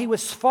 while he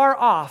was far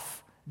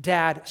off,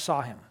 Dad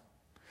saw him.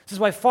 This is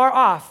why far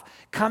off,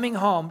 coming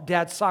home,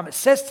 Dad saw him. It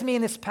says to me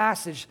in this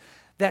passage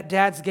that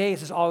Dad's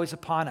gaze is always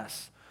upon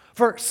us.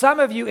 For some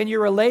of you in your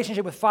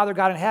relationship with Father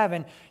God in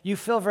heaven, you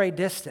feel very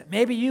distant.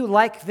 Maybe you,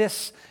 like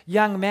this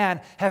young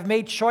man, have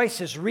made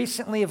choices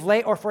recently of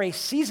late or for a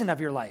season of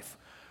your life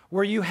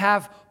where you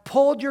have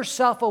pulled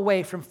yourself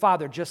away from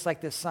Father just like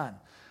this son.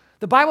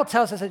 The Bible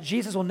tells us that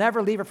Jesus will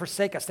never leave or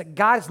forsake us, that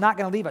God is not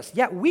going to leave us.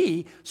 Yet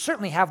we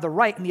certainly have the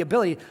right and the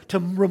ability to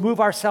remove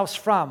ourselves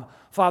from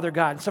Father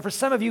God. And so for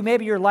some of you,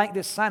 maybe you're like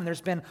this son.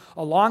 There's been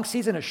a long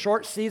season, a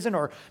short season,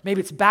 or maybe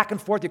it's back and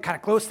forth. You're kind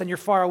of close, then you're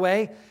far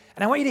away.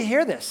 And I want you to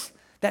hear this,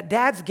 that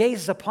Dad's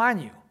gaze is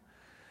upon you,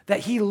 that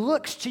he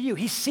looks to you.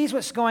 He sees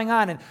what's going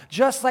on. And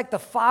just like the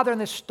father in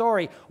this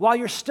story, while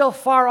you're still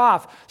far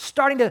off,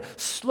 starting to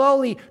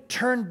slowly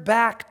turn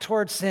back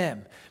towards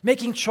him,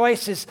 making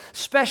choices,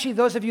 especially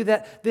those of you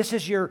that this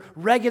is your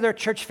regular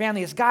church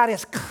family, as God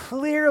has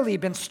clearly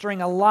been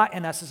stirring a lot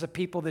in us as a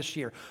people this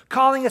year,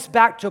 calling us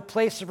back to a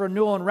place of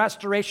renewal and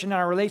restoration in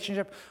our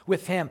relationship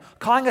with him,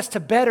 calling us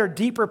to better,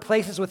 deeper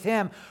places with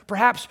him.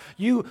 Perhaps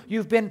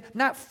you've been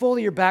not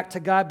fully your back to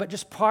God, but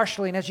just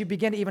partially, and as you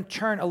begin to even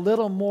turn a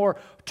little more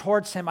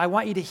towards him, I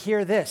want you to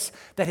hear this,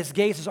 that his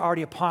gaze is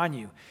already upon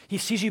you. He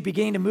sees you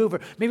beginning to move,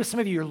 or maybe some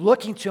of you are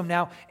looking to him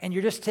now, and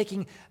you're just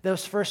taking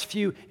those first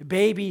few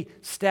baby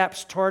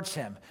steps towards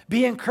him.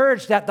 Be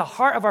encouraged that the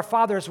heart of our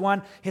Father is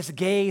one, his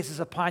gaze is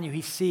upon you.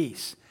 He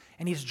sees,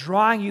 and he's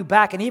drawing you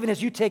back. And even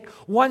as you take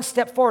one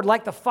step forward,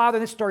 like the father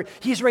in this story,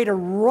 he's ready to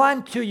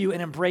run to you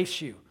and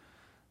embrace you.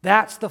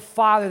 That's the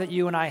Father that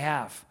you and I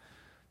have.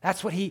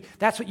 That's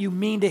what you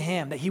mean to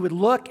him, that he would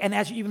look, and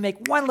as you even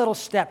make one little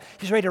step,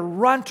 he's ready to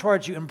run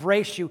towards you,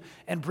 embrace you,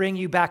 and bring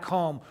you back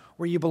home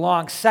where you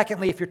belong.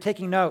 Secondly, if you're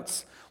taking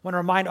notes, I want to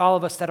remind all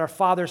of us that our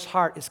Father's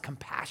heart is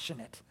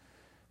compassionate,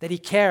 that he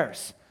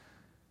cares.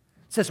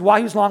 It says, while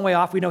he was a long way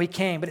off, we know he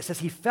came, but it says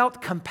he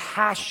felt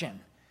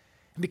compassion.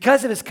 And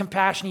because of his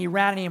compassion, he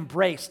ran and he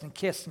embraced and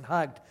kissed and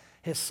hugged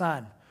his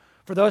son.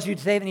 For those of you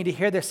today that need to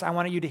hear this, I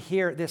want you to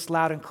hear this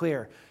loud and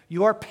clear.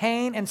 Your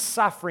pain and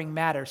suffering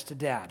matters to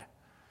Dad.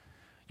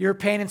 Your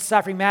pain and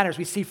suffering matters.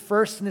 We see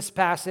first in this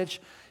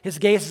passage, his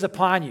gaze is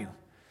upon you,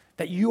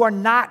 that you are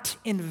not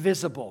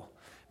invisible.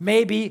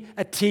 Maybe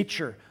a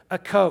teacher, a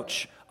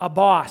coach, a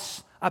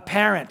boss, a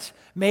parent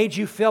made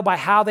you feel by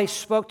how they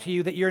spoke to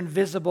you that you're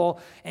invisible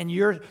and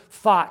your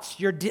thoughts,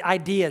 your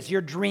ideas,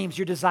 your dreams,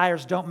 your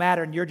desires don't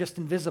matter and you're just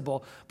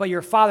invisible. But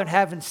your Father in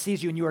heaven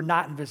sees you and you are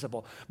not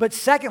invisible. But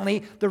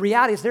secondly, the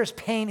reality is there's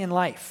pain in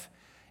life.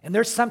 And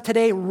there's some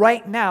today,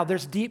 right now,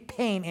 there's deep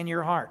pain in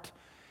your heart.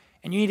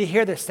 And you need to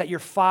hear this, that your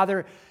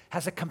Father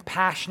has a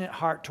compassionate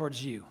heart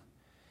towards you.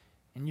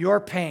 And your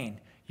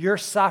pain, your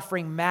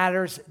suffering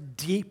matters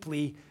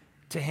deeply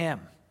to him.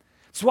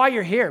 That's why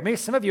you're here. Maybe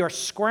some of you are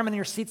squirming in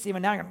your seats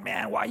even now. You're like,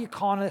 man, why are you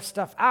calling this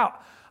stuff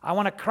out? I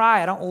want to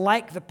cry. I don't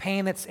like the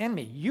pain that's in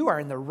me. You are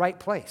in the right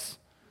place.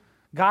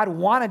 God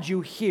wanted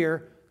you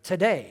here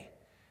today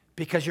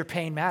because your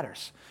pain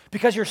matters,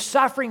 because your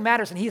suffering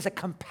matters, and he is a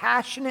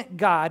compassionate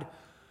God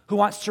who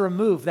wants to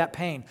remove that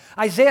pain.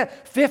 Isaiah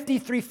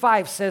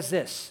 53:5 says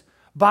this,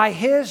 by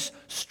his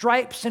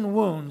stripes and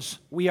wounds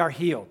we are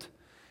healed.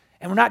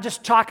 And we're not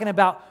just talking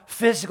about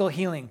physical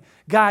healing.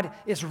 God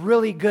is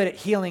really good at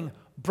healing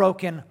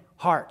broken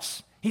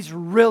hearts. He's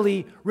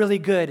really, really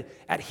good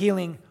at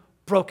healing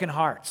broken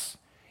hearts.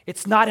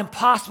 It's not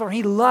impossible.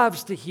 He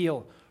loves to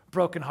heal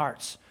broken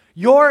hearts.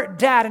 Your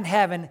Dad in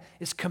heaven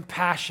is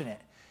compassionate,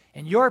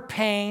 and your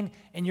pain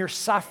and your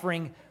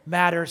suffering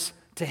matters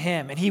to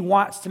him, and he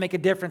wants to make a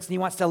difference, and he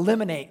wants to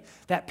eliminate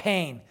that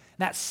pain,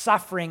 that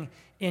suffering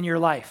in your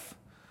life.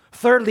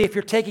 Thirdly, if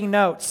you're taking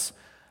notes,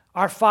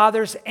 our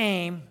Father's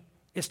aim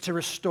is to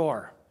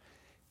restore.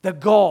 The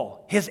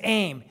goal, his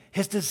aim,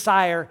 his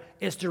desire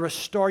is to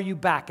restore you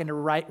back into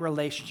right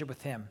relationship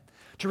with him,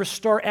 to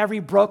restore every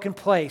broken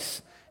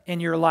place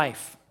in your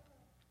life.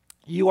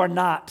 You are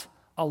not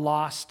a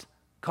lost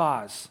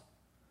cause.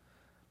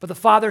 But the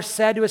Father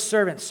said to his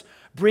servants,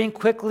 bring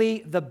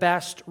quickly the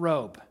best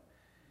robe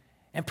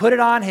and put it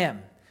on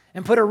him,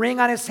 and put a ring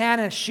on his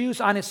hand and shoes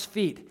on his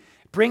feet.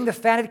 Bring the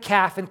fatted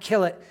calf and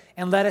kill it,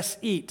 and let us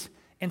eat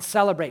and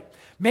celebrate.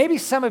 Maybe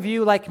some of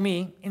you, like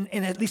me, in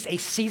at least a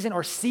season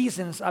or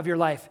seasons of your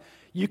life,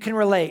 you can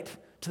relate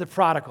to the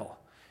prodigal.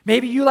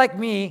 Maybe you, like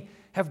me,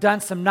 have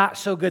done some not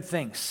so good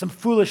things, some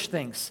foolish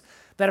things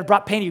that have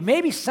brought pain to you.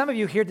 Maybe some of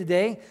you here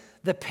today,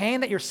 the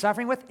pain that you're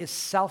suffering with is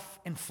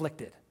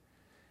self-inflicted.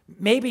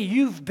 Maybe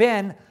you've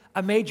been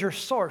a major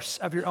source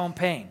of your own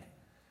pain.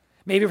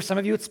 Maybe for some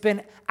of you it's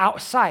been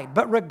outside.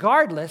 But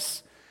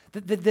regardless,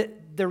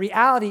 the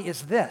reality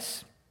is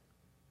this,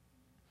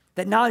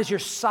 that not only does your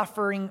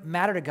suffering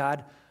matter to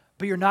God,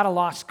 but you're not a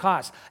lost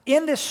cause.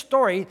 In this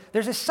story,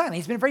 there's a son.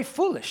 He's been very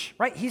foolish,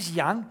 right? He's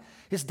young.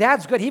 His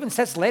dad's good. He even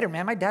says later,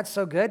 man, my dad's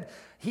so good.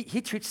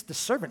 He treats the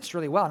servants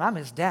really well, and I'm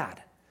his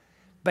dad.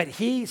 But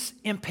he's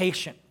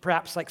impatient,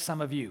 perhaps like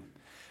some of you.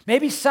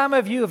 Maybe some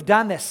of you have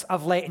done this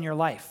of late in your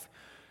life.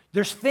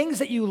 There's things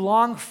that you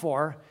long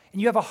for,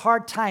 and you have a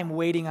hard time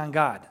waiting on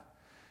God.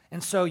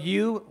 And so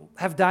you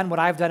have done what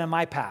I've done in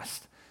my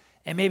past.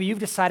 And maybe you've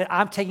decided,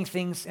 I'm taking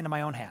things into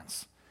my own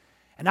hands.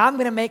 And I'm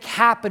going to make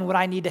happen what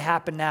I need to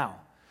happen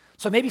now.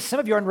 So maybe some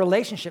of you are in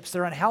relationships that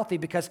are unhealthy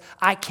because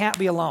I can't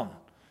be alone.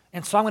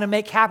 And so I'm going to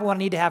make happen what I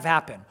need to have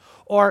happen.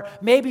 Or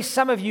maybe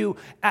some of you,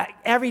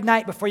 every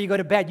night before you go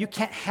to bed, you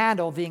can't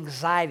handle the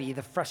anxiety,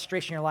 the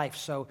frustration in your life.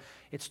 So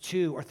it's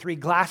 2 or 3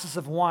 glasses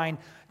of wine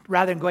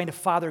rather than going to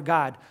Father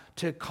God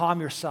to calm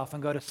yourself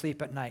and go to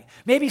sleep at night.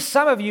 Maybe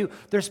some of you,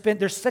 there's been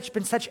such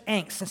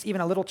angst since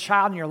even a little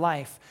child in your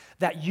life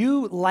that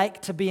you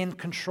like to be in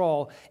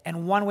control,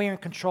 and one way you're in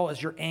control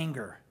is your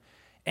anger.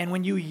 And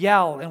when you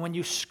yell and when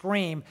you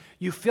scream,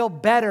 you feel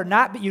better.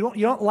 You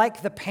don't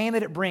like the pain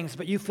that it brings,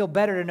 but you feel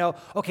better to know,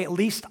 okay, at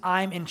least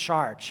I'm in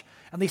charge.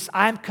 At least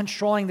I'm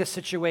controlling this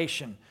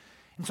situation.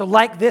 And so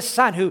like this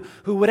son who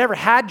whatever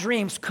had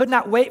dreams, could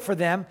not wait for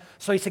them.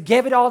 So he said,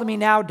 give it all to me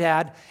now,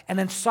 Dad, and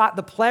then sought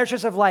the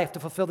pleasures of life to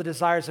fulfill the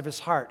desires of his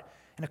heart.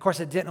 And of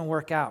course, it didn't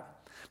work out.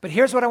 But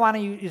here's what I want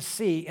you to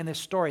see in this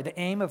story, the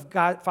aim of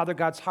God, Father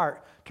God's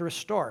heart to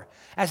restore.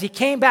 As he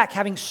came back,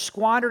 having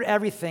squandered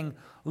everything,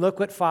 look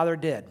what Father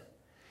did.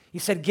 He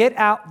said, get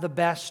out the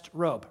best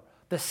robe.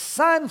 The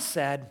son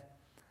said,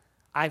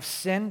 I've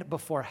sinned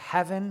before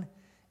heaven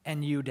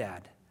and you,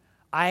 Dad.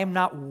 I am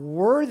not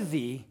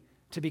worthy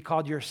to be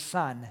called your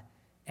son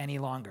any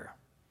longer.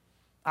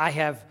 I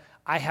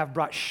have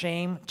brought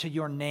shame to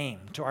your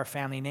name, to our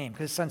family name.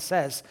 Because his son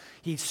says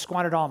he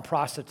squandered all in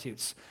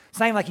prostitutes. It's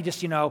not even like he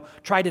just,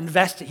 tried to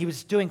invest it. He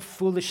was doing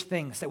foolish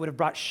things that would have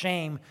brought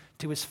shame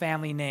to his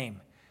family name.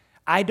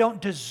 I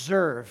don't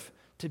deserve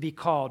to be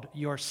called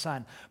your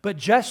son, but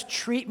just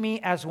treat me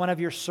as one of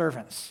your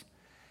servants.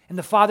 And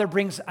the father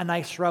brings a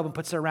nice robe and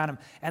puts it around him.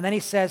 And then he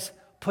says,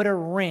 put a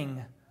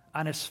ring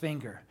on his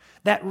finger.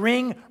 That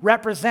ring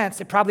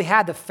represents, it probably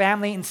had the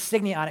family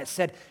insignia on it. It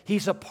said,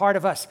 he's a part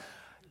of us.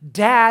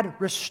 Dad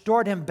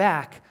restored him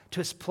back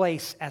to his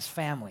place as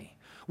family.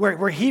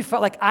 Where he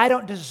felt like, I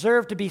don't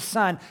deserve to be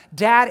son.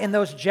 Dad in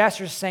those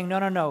gestures saying,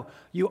 no,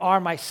 you are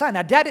my son.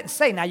 Now, Dad didn't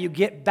say, now you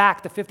get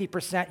back the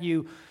 50%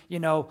 you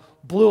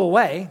blew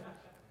away.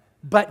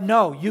 But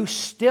no, you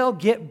still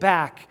get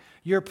back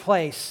your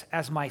place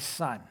as my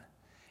son.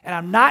 And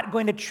I'm not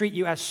going to treat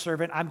you as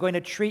servant. I'm going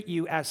to treat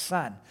you as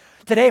son.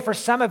 Today, for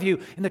some of you,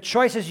 in the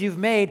choices you've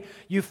made,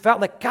 you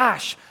felt like,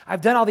 gosh,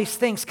 I've done all these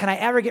things. Can I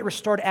ever get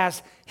restored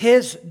as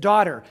his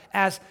daughter,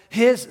 as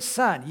his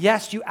son?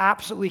 Yes, you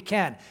absolutely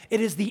can. It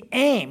is the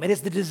aim, it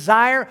is the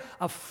desire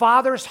of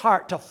Father's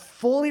heart to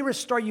fully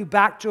restore you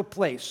back to a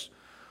place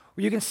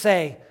where you can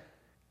say,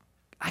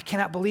 I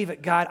cannot believe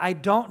it, God. I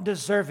don't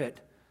deserve it,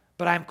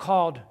 but I'm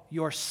called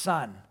your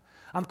son.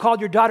 I'm called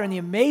your daughter. And the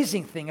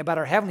amazing thing about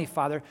our Heavenly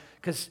Father,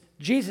 because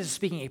Jesus is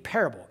speaking a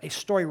parable, a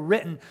story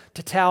written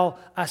to tell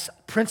us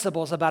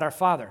principles about our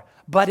Father.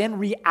 But in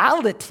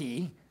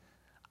reality,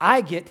 I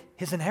get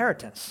his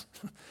inheritance.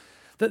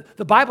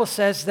 The Bible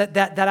says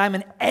that I'm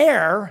an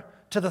heir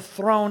to the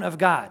throne of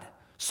God.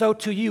 So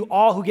to you,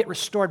 all who get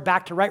restored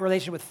back to right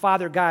relation with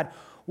Father God,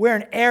 we're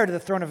an heir to the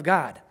throne of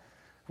God.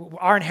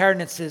 Our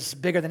inheritance is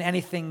bigger than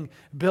anything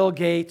Bill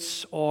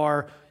Gates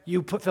or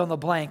you fill in the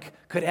blank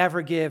could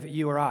ever give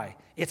you or I.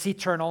 It's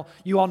eternal.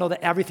 You all know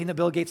that everything that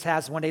Bill Gates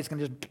has one day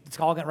it's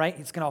all going right.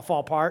 It's going to all fall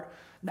apart.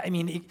 I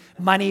mean,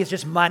 money is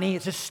just money.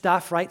 It's just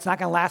stuff, right? It's not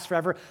going to last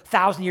forever.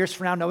 1,000 years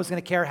from now, no one's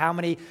going to care how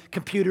many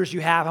computers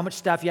you have, how much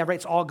stuff you have, right?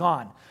 It's all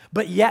gone.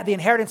 But yet the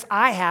inheritance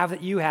I have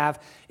that you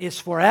have is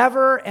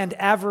forever and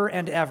ever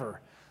and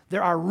ever.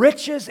 There are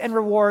riches and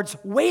rewards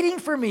waiting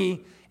for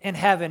me in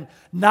heaven,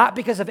 not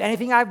because of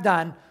anything I've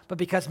done, but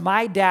because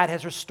my dad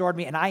has restored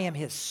me and I am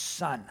his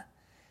son.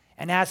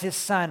 And as his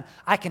son,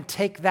 I can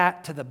take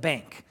that to the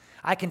bank.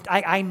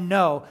 I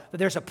know that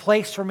there's a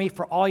place for me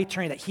for all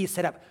eternity that he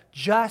set up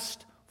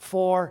just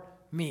for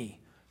me.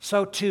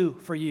 So too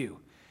for you.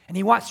 And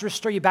he wants to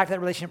restore you back to that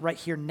relationship right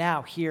here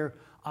now, here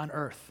on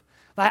earth.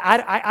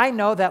 I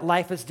know that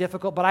life is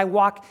difficult, but I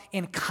walk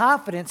in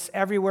confidence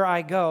everywhere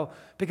I go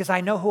because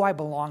I know who I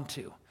belong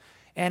to.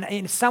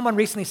 And someone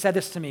recently said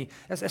this to me.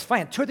 It's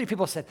funny. 2 or 3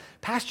 people said,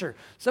 Pastor,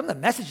 some of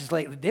the messages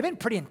lately, they've been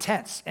pretty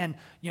intense. And,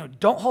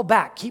 don't hold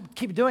back.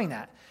 Keep doing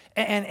that.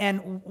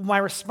 And my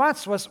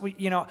response was,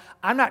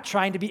 I'm not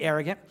trying to be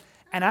arrogant.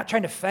 And I'm not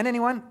trying to offend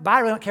anyone, but I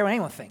really don't care what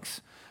anyone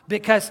thinks.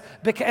 Because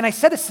and I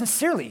said this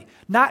sincerely,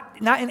 not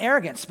in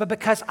arrogance, but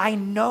because I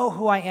know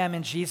who I am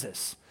in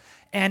Jesus.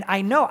 And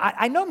I know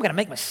I'm going to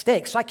make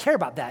mistakes, so I care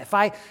about that. If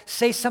I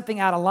say something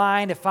out of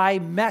line, if I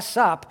mess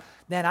up,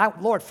 then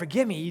Lord,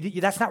 forgive me.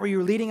 That's not where you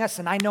were leading us,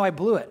 and I know I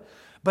blew it.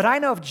 But I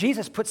know if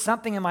Jesus put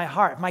something in my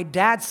heart, if my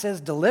dad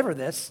says deliver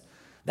this,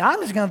 then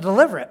I'm just going to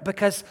deliver it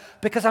because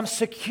I'm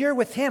secure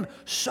with him.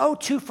 So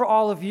too for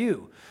all of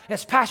you.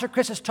 As Pastor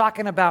Chris is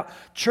talking about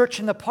church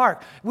in the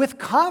park, with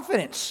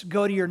confidence,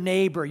 go to your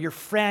neighbor, your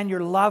friend, your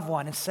loved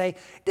one, and say,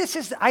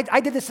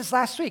 I did this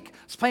last week.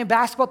 I was playing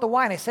basketball at the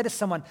Y, and I said to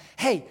someone,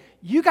 hey,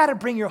 you got to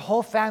bring your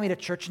whole family to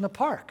church in the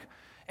park.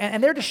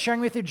 And they're just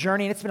sharing with their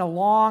journey, and it's been a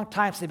long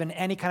time since they've been in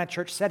any kind of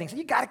church setting. So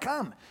you got to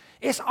come.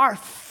 It's our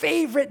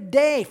favorite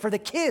day for the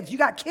kids. You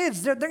got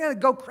kids, they're going to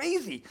go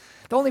crazy.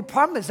 The only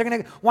problem is they're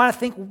going to want to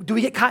think, do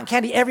we get cotton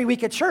candy every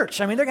week at church?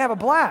 I mean, they're going to have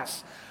a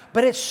blast.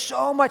 But it's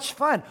so much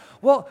fun.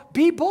 Well,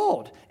 be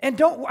bold. And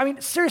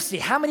seriously,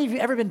 how many of you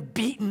have ever been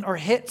beaten or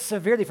hit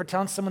severely for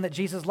telling someone that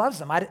Jesus loves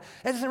them? That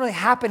doesn't really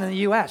happen in the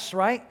U.S.,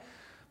 right?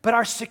 But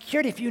our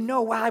security, if you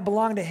know, wow, I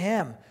belong to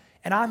him,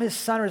 and I'm his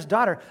son or his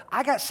daughter,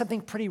 I got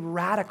something pretty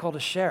radical to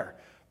share,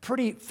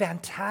 pretty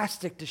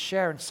fantastic to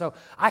share. And so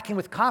I can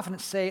with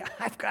confidence say,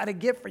 I've got a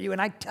gift for you,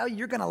 and I tell you,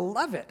 you're going to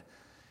love it.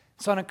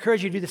 So I'd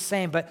encourage you to do the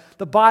same. But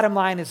the bottom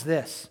line is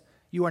this: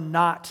 you are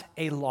not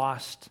a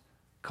lost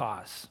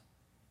cause.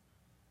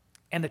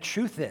 And the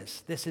truth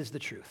is, this is the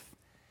truth.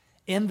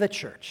 In the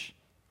church,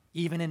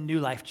 even in New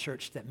Life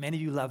Church, that many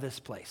of you love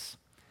this place,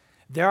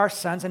 there are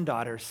sons and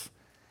daughters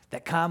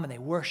that come and they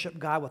worship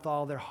God with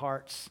all their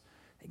hearts.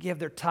 They give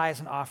their tithes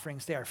and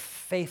offerings. They are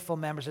faithful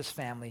members of his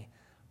family.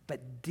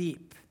 But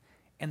deep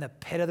in the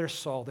pit of their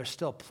soul,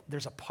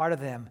 there's a part of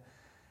them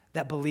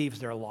that believes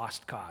they're a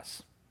lost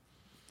cause.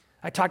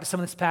 I talked to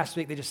someone this past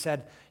week. They just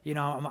said,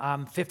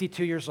 I'm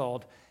 52 years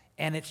old,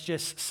 and it's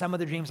just some of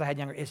the dreams I had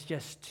younger, it's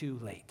just too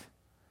late.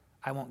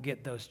 I won't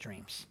get those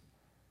dreams.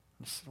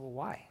 I said, well,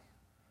 why?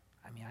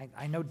 I mean,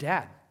 I know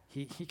Dad.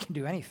 He can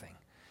do anything.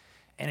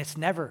 And it's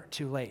never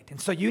too late.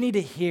 And so you need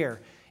to hear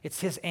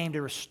it's his aim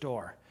to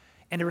restore.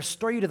 And to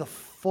restore you to the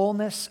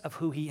fullness of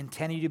who he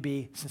intended you to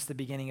be since the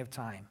beginning of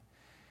time.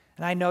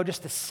 And I know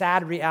just the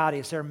sad reality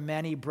is there are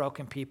many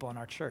broken people in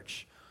our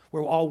church.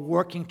 We're all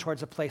working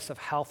towards a place of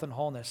health and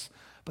wholeness.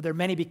 But there are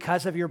many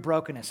because of your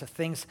brokenness, of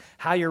things,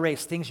 how you're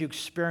raised, things you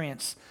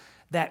experience,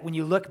 that when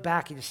you look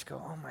back, you just go,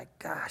 oh my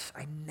gosh,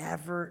 I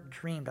never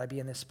dreamed I'd be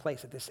in this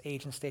place at this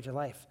age and stage of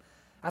life.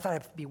 I thought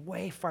I'd be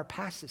way far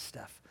past this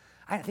stuff.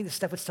 I didn't think this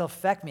stuff would still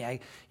affect me.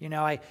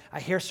 I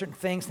hear certain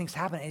things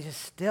happen, and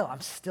I'm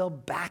still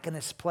back in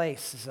this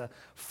place as a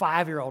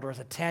 5-year-old or as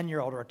a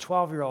 10-year-old or a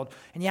 12-year-old.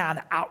 And yeah, on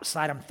the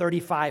outside, I'm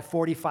 35,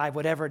 45,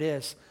 whatever it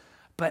is.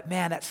 But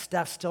man, that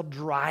stuff still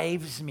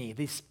drives me,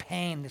 this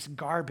pain, this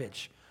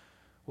garbage.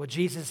 Well,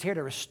 Jesus is here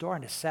to restore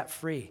and to set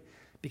free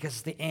because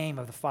it's the aim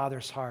of the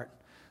Father's heart.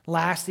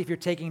 Lastly, if you're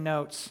taking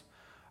notes,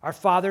 our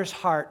Father's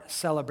heart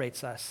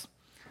celebrates us.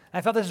 And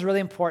I felt this is really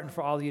important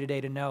for all of you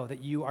today to know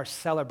that you are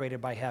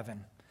celebrated by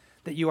heaven,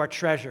 that you are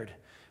treasured.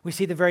 We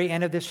see the very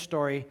end of this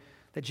story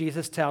that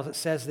Jesus tells. It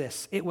says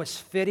this: it was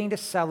fitting to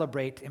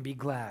celebrate and be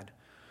glad.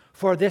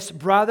 For this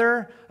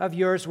brother of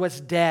yours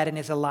was dead and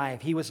is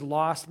alive. He was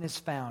lost and is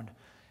found.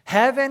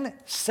 Heaven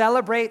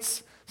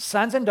celebrates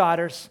sons and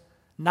daughters,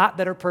 not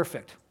that are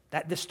perfect.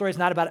 This story is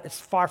not about, it's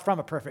far from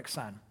a perfect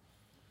son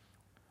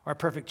or a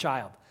perfect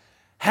child.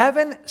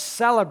 Heaven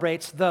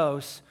celebrates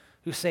those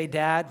who say,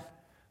 Dad,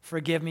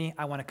 forgive me,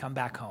 I want to come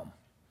back home.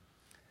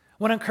 I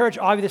want to encourage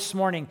all of you this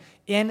morning,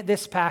 in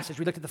this passage,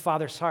 we looked at the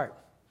Father's heart.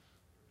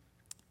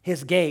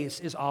 His gaze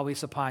is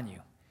always upon you.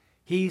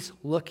 He's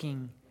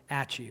looking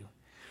at you.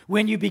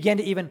 When you begin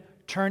to even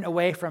turn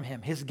away from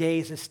him, his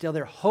gaze is still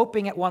there,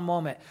 hoping at one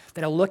moment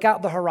that he'll look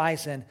out the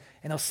horizon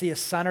and he'll see a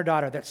son or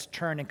daughter that's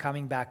turned and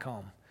coming back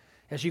home.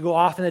 As you go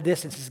off in the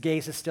distance, his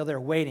gaze is still there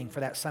waiting for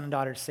that son and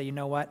daughter to say, you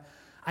know what?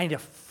 I need to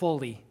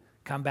fully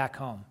come back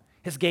home.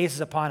 His gaze is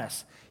upon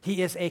us.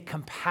 He is a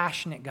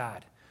compassionate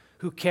God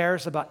who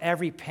cares about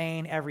every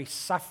pain, every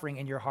suffering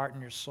in your heart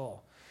and your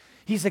soul.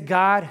 He's a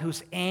God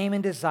whose aim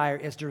and desire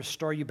is to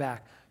restore you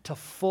back to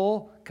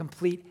full,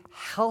 complete,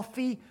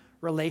 healthy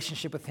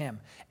relationship with him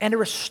and to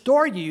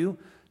restore you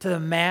to the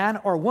man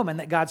or woman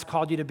that God's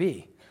called you to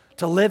be.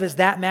 To live as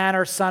that man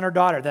or son or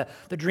daughter,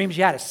 the dreams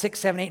you had at 6,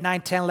 7, 8,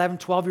 9, 10, 11,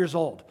 12 years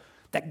old,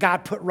 that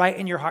God put right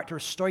in your heart to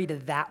restore you to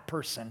that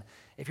person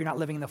if you're not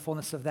living in the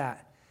fullness of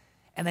that.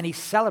 And then he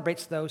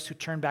celebrates those who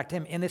turn back to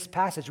him. In this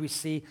passage, we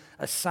see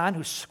a son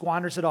who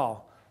squanders it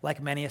all,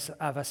 like many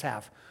of us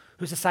have,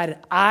 who's decided,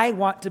 I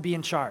want to be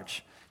in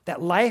charge,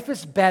 that life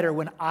is better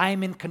when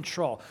I'm in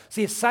control.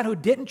 See, a son who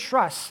didn't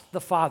trust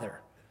the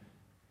father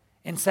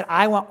and said,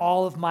 I want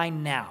all of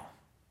mine now.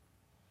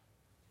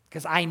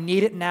 Because I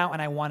need it now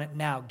and I want it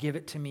now. Give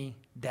it to me,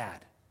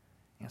 Dad.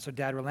 And so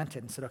dad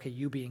relented and said, okay,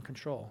 you be in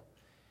control.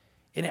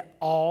 And it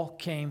all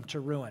came to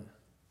ruin.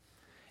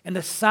 And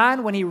the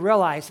son, when he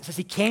realized, it says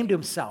he came to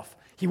himself.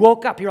 He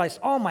woke up, he realized,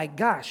 oh my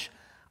gosh,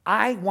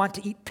 I want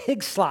to eat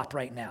pig slop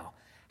right now.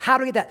 How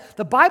do we get that?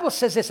 The Bible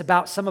says this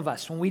about some of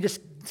us when we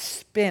just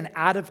spin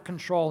out of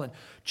control and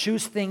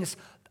choose things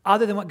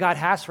other than what God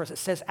has for us. It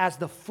says, as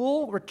the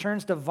fool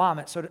returns to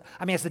vomit,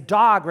 as the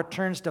dog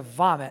returns to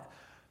vomit,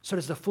 so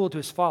does the fool to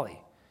his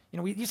folly. You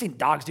know, you've seen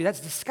dogs do that.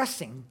 It's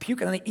disgusting. Puke,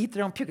 and then they eat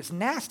their own puke. It's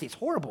nasty. It's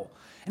horrible.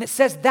 And it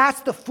says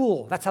that's the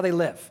fool. That's how they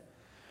live.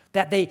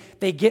 That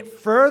they get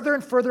further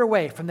and further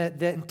away from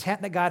the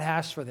intent that God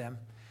has for them,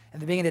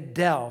 and they begin to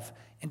delve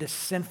into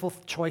sinful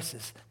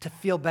choices to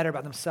feel better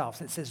about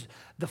themselves. And it says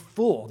the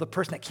fool, the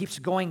person that keeps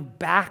going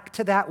back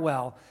to that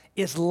well,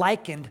 is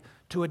likened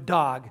to a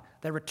dog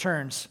that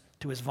returns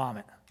to his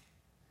vomit.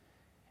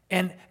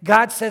 And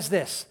God says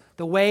this,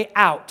 the way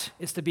out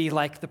is to be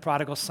like the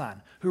prodigal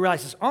son, who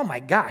realizes, oh my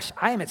gosh,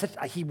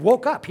 he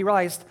woke up, he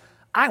realized,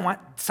 I want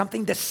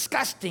something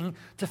disgusting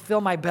to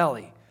fill my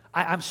belly.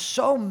 I'm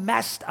so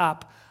messed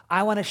up,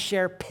 I want to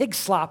share pig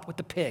slop with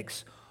the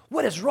pigs.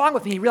 What is wrong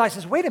with me? He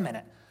realizes, wait a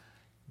minute,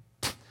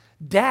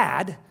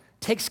 Dad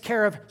takes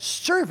care of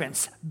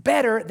servants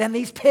better than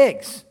these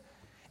pigs.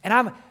 And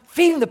I'm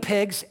feeding the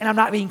pigs, and I'm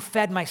not being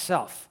fed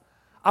myself.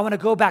 I want to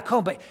go back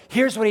home. But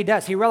here's what he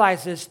does. He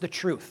realizes the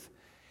truth.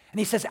 And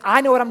he says, I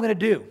know what I'm going to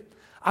do.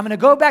 I'm going to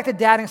go back to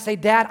Dad and say,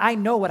 Dad, I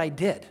know what I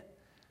did.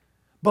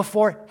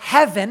 Before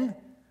heaven,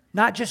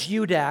 not just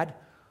you, Dad,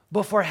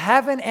 before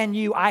heaven and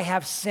you, I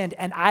have sinned,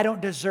 and I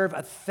don't deserve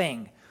a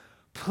thing.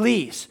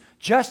 Please,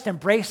 just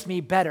embrace me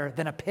better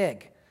than a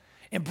pig.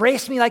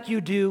 Embrace me like you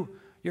do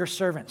your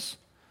servants.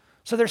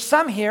 So there's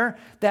some here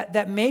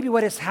that maybe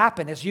what has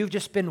happened is you've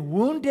just been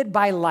wounded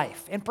by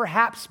life, and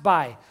perhaps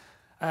by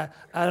an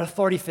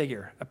authority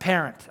figure, a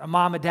parent, a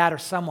mom, a dad, or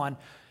someone.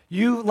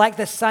 You, like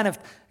the son,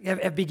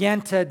 have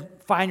began to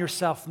find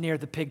yourself near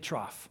the pig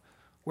trough,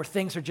 where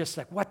things are just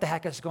like, what the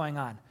heck is going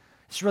on?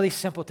 It's really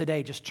simple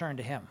today. Just turn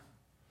to him.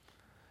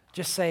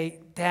 Just say,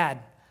 Dad,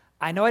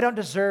 I know I don't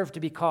deserve to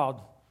be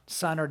called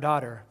son or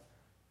daughter,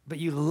 but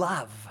you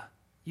love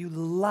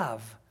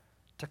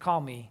to call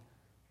me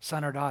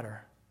son or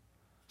daughter.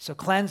 So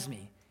cleanse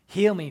me,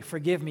 heal me,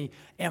 forgive me,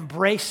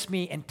 embrace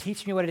me, and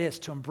teach me what it is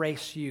to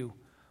embrace you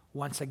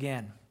once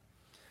again.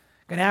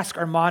 I'm going to ask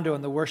Armando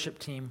and the worship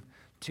team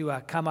to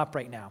come up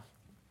right now.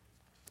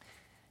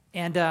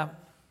 And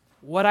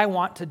what I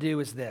want to do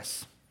is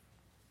this.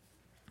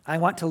 I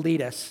want to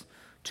lead us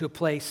to a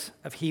place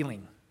of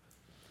healing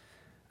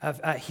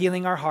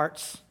our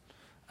hearts,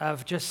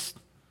 of just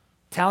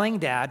telling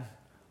Dad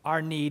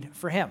our need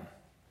for him.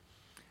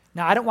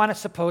 Now, I don't want to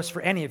suppose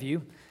for any of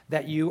you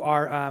that you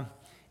are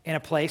in a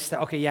place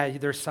that, okay, yeah,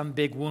 there's some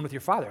big wound with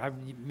your father.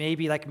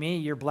 Maybe like me,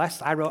 you're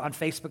blessed. I wrote on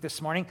Facebook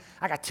this morning,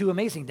 I got 2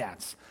 amazing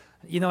dads.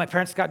 You know, my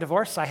parents got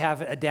divorced. I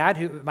have a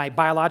dad, my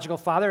biological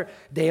father,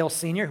 Dale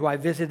Sr., who I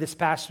visited this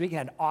past week and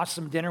had an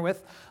awesome dinner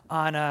with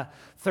on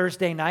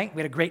Thursday night.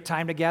 We had a great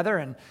time together,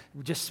 and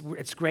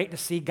it's great to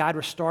see God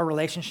restore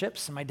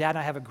relationships. And my dad and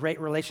I have a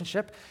great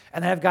relationship.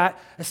 And then I've got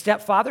a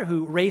stepfather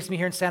who raised me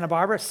here in Santa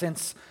Barbara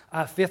since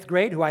 5th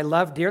grade, who I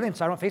love dearly. And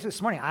so I went on Facebook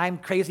this morning. I'm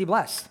crazy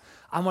blessed.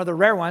 I'm one of the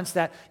rare ones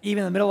that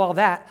even in the middle of all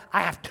that,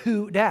 I have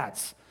 2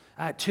 dads,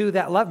 2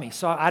 that love me.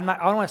 So I don't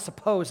want to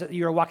suppose that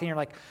you're walking here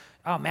like,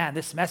 oh man,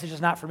 this message is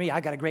not for me.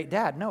 I got a great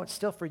dad. No, it's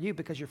still for you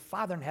because your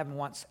Father in heaven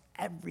wants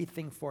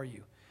everything for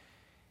you.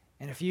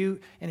 And if you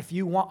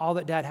want all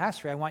that Dad has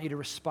for you, I want you to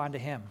respond to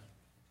him.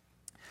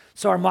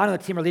 So Armando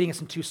and the team are leading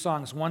us in 2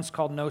 songs. One's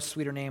called No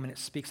Sweeter Name, and it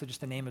speaks of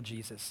just the name of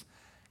Jesus.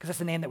 Because that's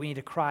the name that we need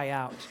to cry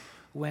out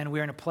when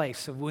we're in a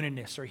place of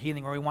woundedness or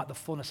healing, or we want the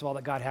fullness of all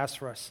that God has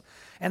for us.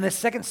 And the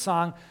second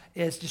song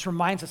just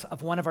reminds us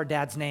of one of our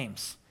dad's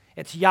names.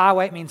 It's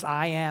Yahweh. It means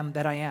I am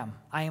that I am.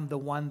 I am the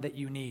one that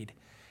you need.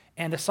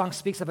 And the song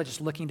speaks of it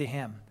just looking to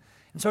him.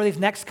 And so these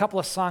next couple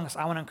of songs,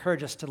 I want to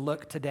encourage us to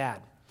look to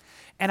Dad.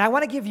 And I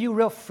want to give you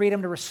real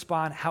freedom to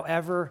respond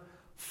however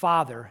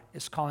Father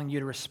is calling you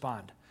to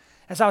respond.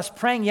 As I was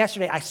praying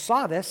yesterday, I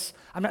saw this.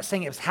 I'm not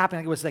saying it was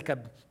happening. It was like a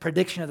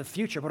prediction of the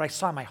future. But what I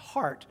saw in my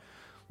heart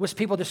was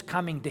people just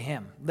coming to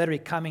him, literally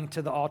coming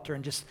to the altar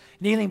and just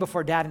kneeling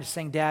before Dad and just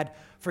saying, Dad,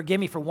 forgive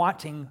me for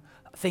wanting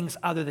things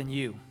other than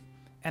you.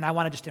 And I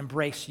want to just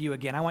embrace you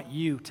again. I want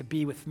you to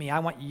be with me. I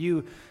want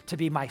you to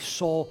be my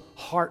soul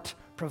heart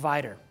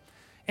provider.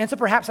 And so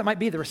perhaps that might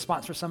be the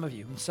response for some of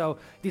you. And so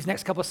these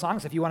next couple of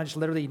songs, if you want to just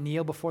literally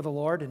kneel before the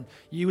Lord and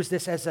use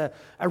this as a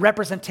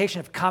representation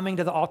of coming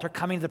to the altar,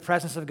 coming to the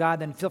presence of God,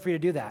 then feel free to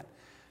do that.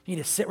 If you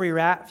need to sit where you're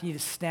at, if you need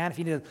to stand, if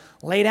you need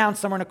to lay down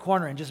somewhere in a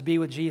corner and just be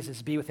with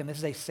Jesus, be with him. This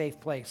is a safe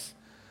place.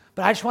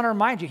 But I just want to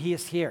remind you, he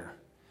is here.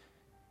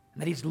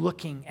 And that he's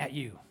looking at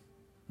you.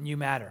 And you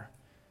matter.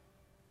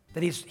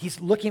 That he's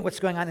looking at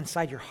what's going on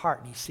inside your heart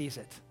and he sees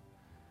it.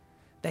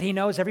 That he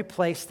knows every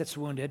place that's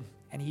wounded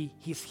and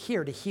he's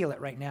here to heal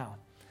it right now.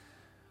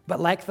 But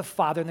like the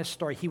Father in this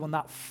story, he will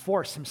not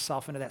force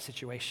himself into that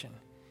situation.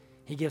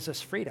 He gives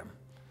us freedom.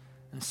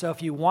 And so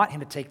if you want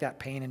him to take that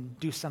pain and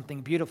do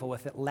something beautiful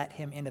with it, let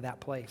him into that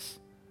place.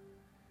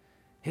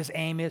 His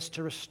aim is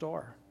to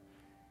restore.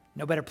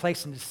 No better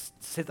place than to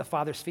sit at the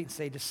Father's feet and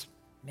say, just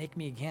make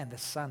me again the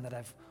son that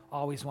I've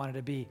always wanted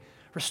to be.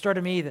 Restore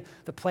to me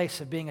the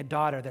place of being a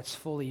daughter that's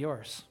fully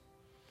yours.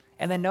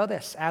 And then know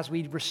this, as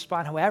we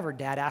respond, however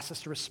Dad asks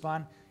us to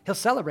respond, He'll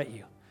celebrate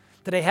you.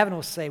 Today heaven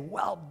will say,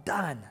 well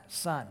done,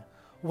 son.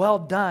 Well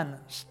done,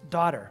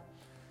 daughter.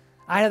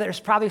 I know there's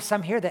probably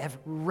some here that have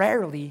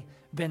rarely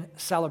been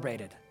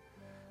celebrated.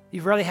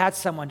 You've rarely had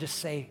someone just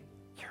say,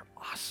 you're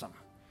awesome.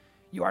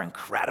 You are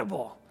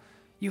incredible.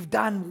 You've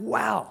done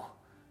well.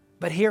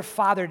 But hear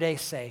Father Day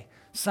say,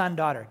 son,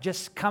 daughter,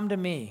 just come to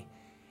me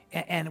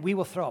and we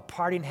will throw a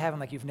party in heaven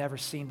like you've never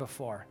seen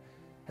before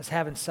as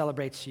heaven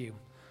celebrates you.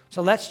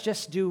 So let's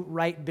just do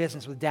right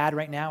business with Dad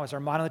right now as our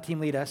model team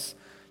lead us.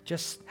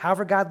 Just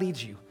however God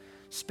leads you,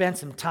 spend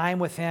some time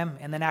with him.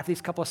 And then after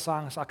these couple of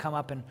songs, I'll come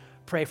up and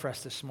pray for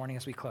us this morning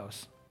as we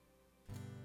close.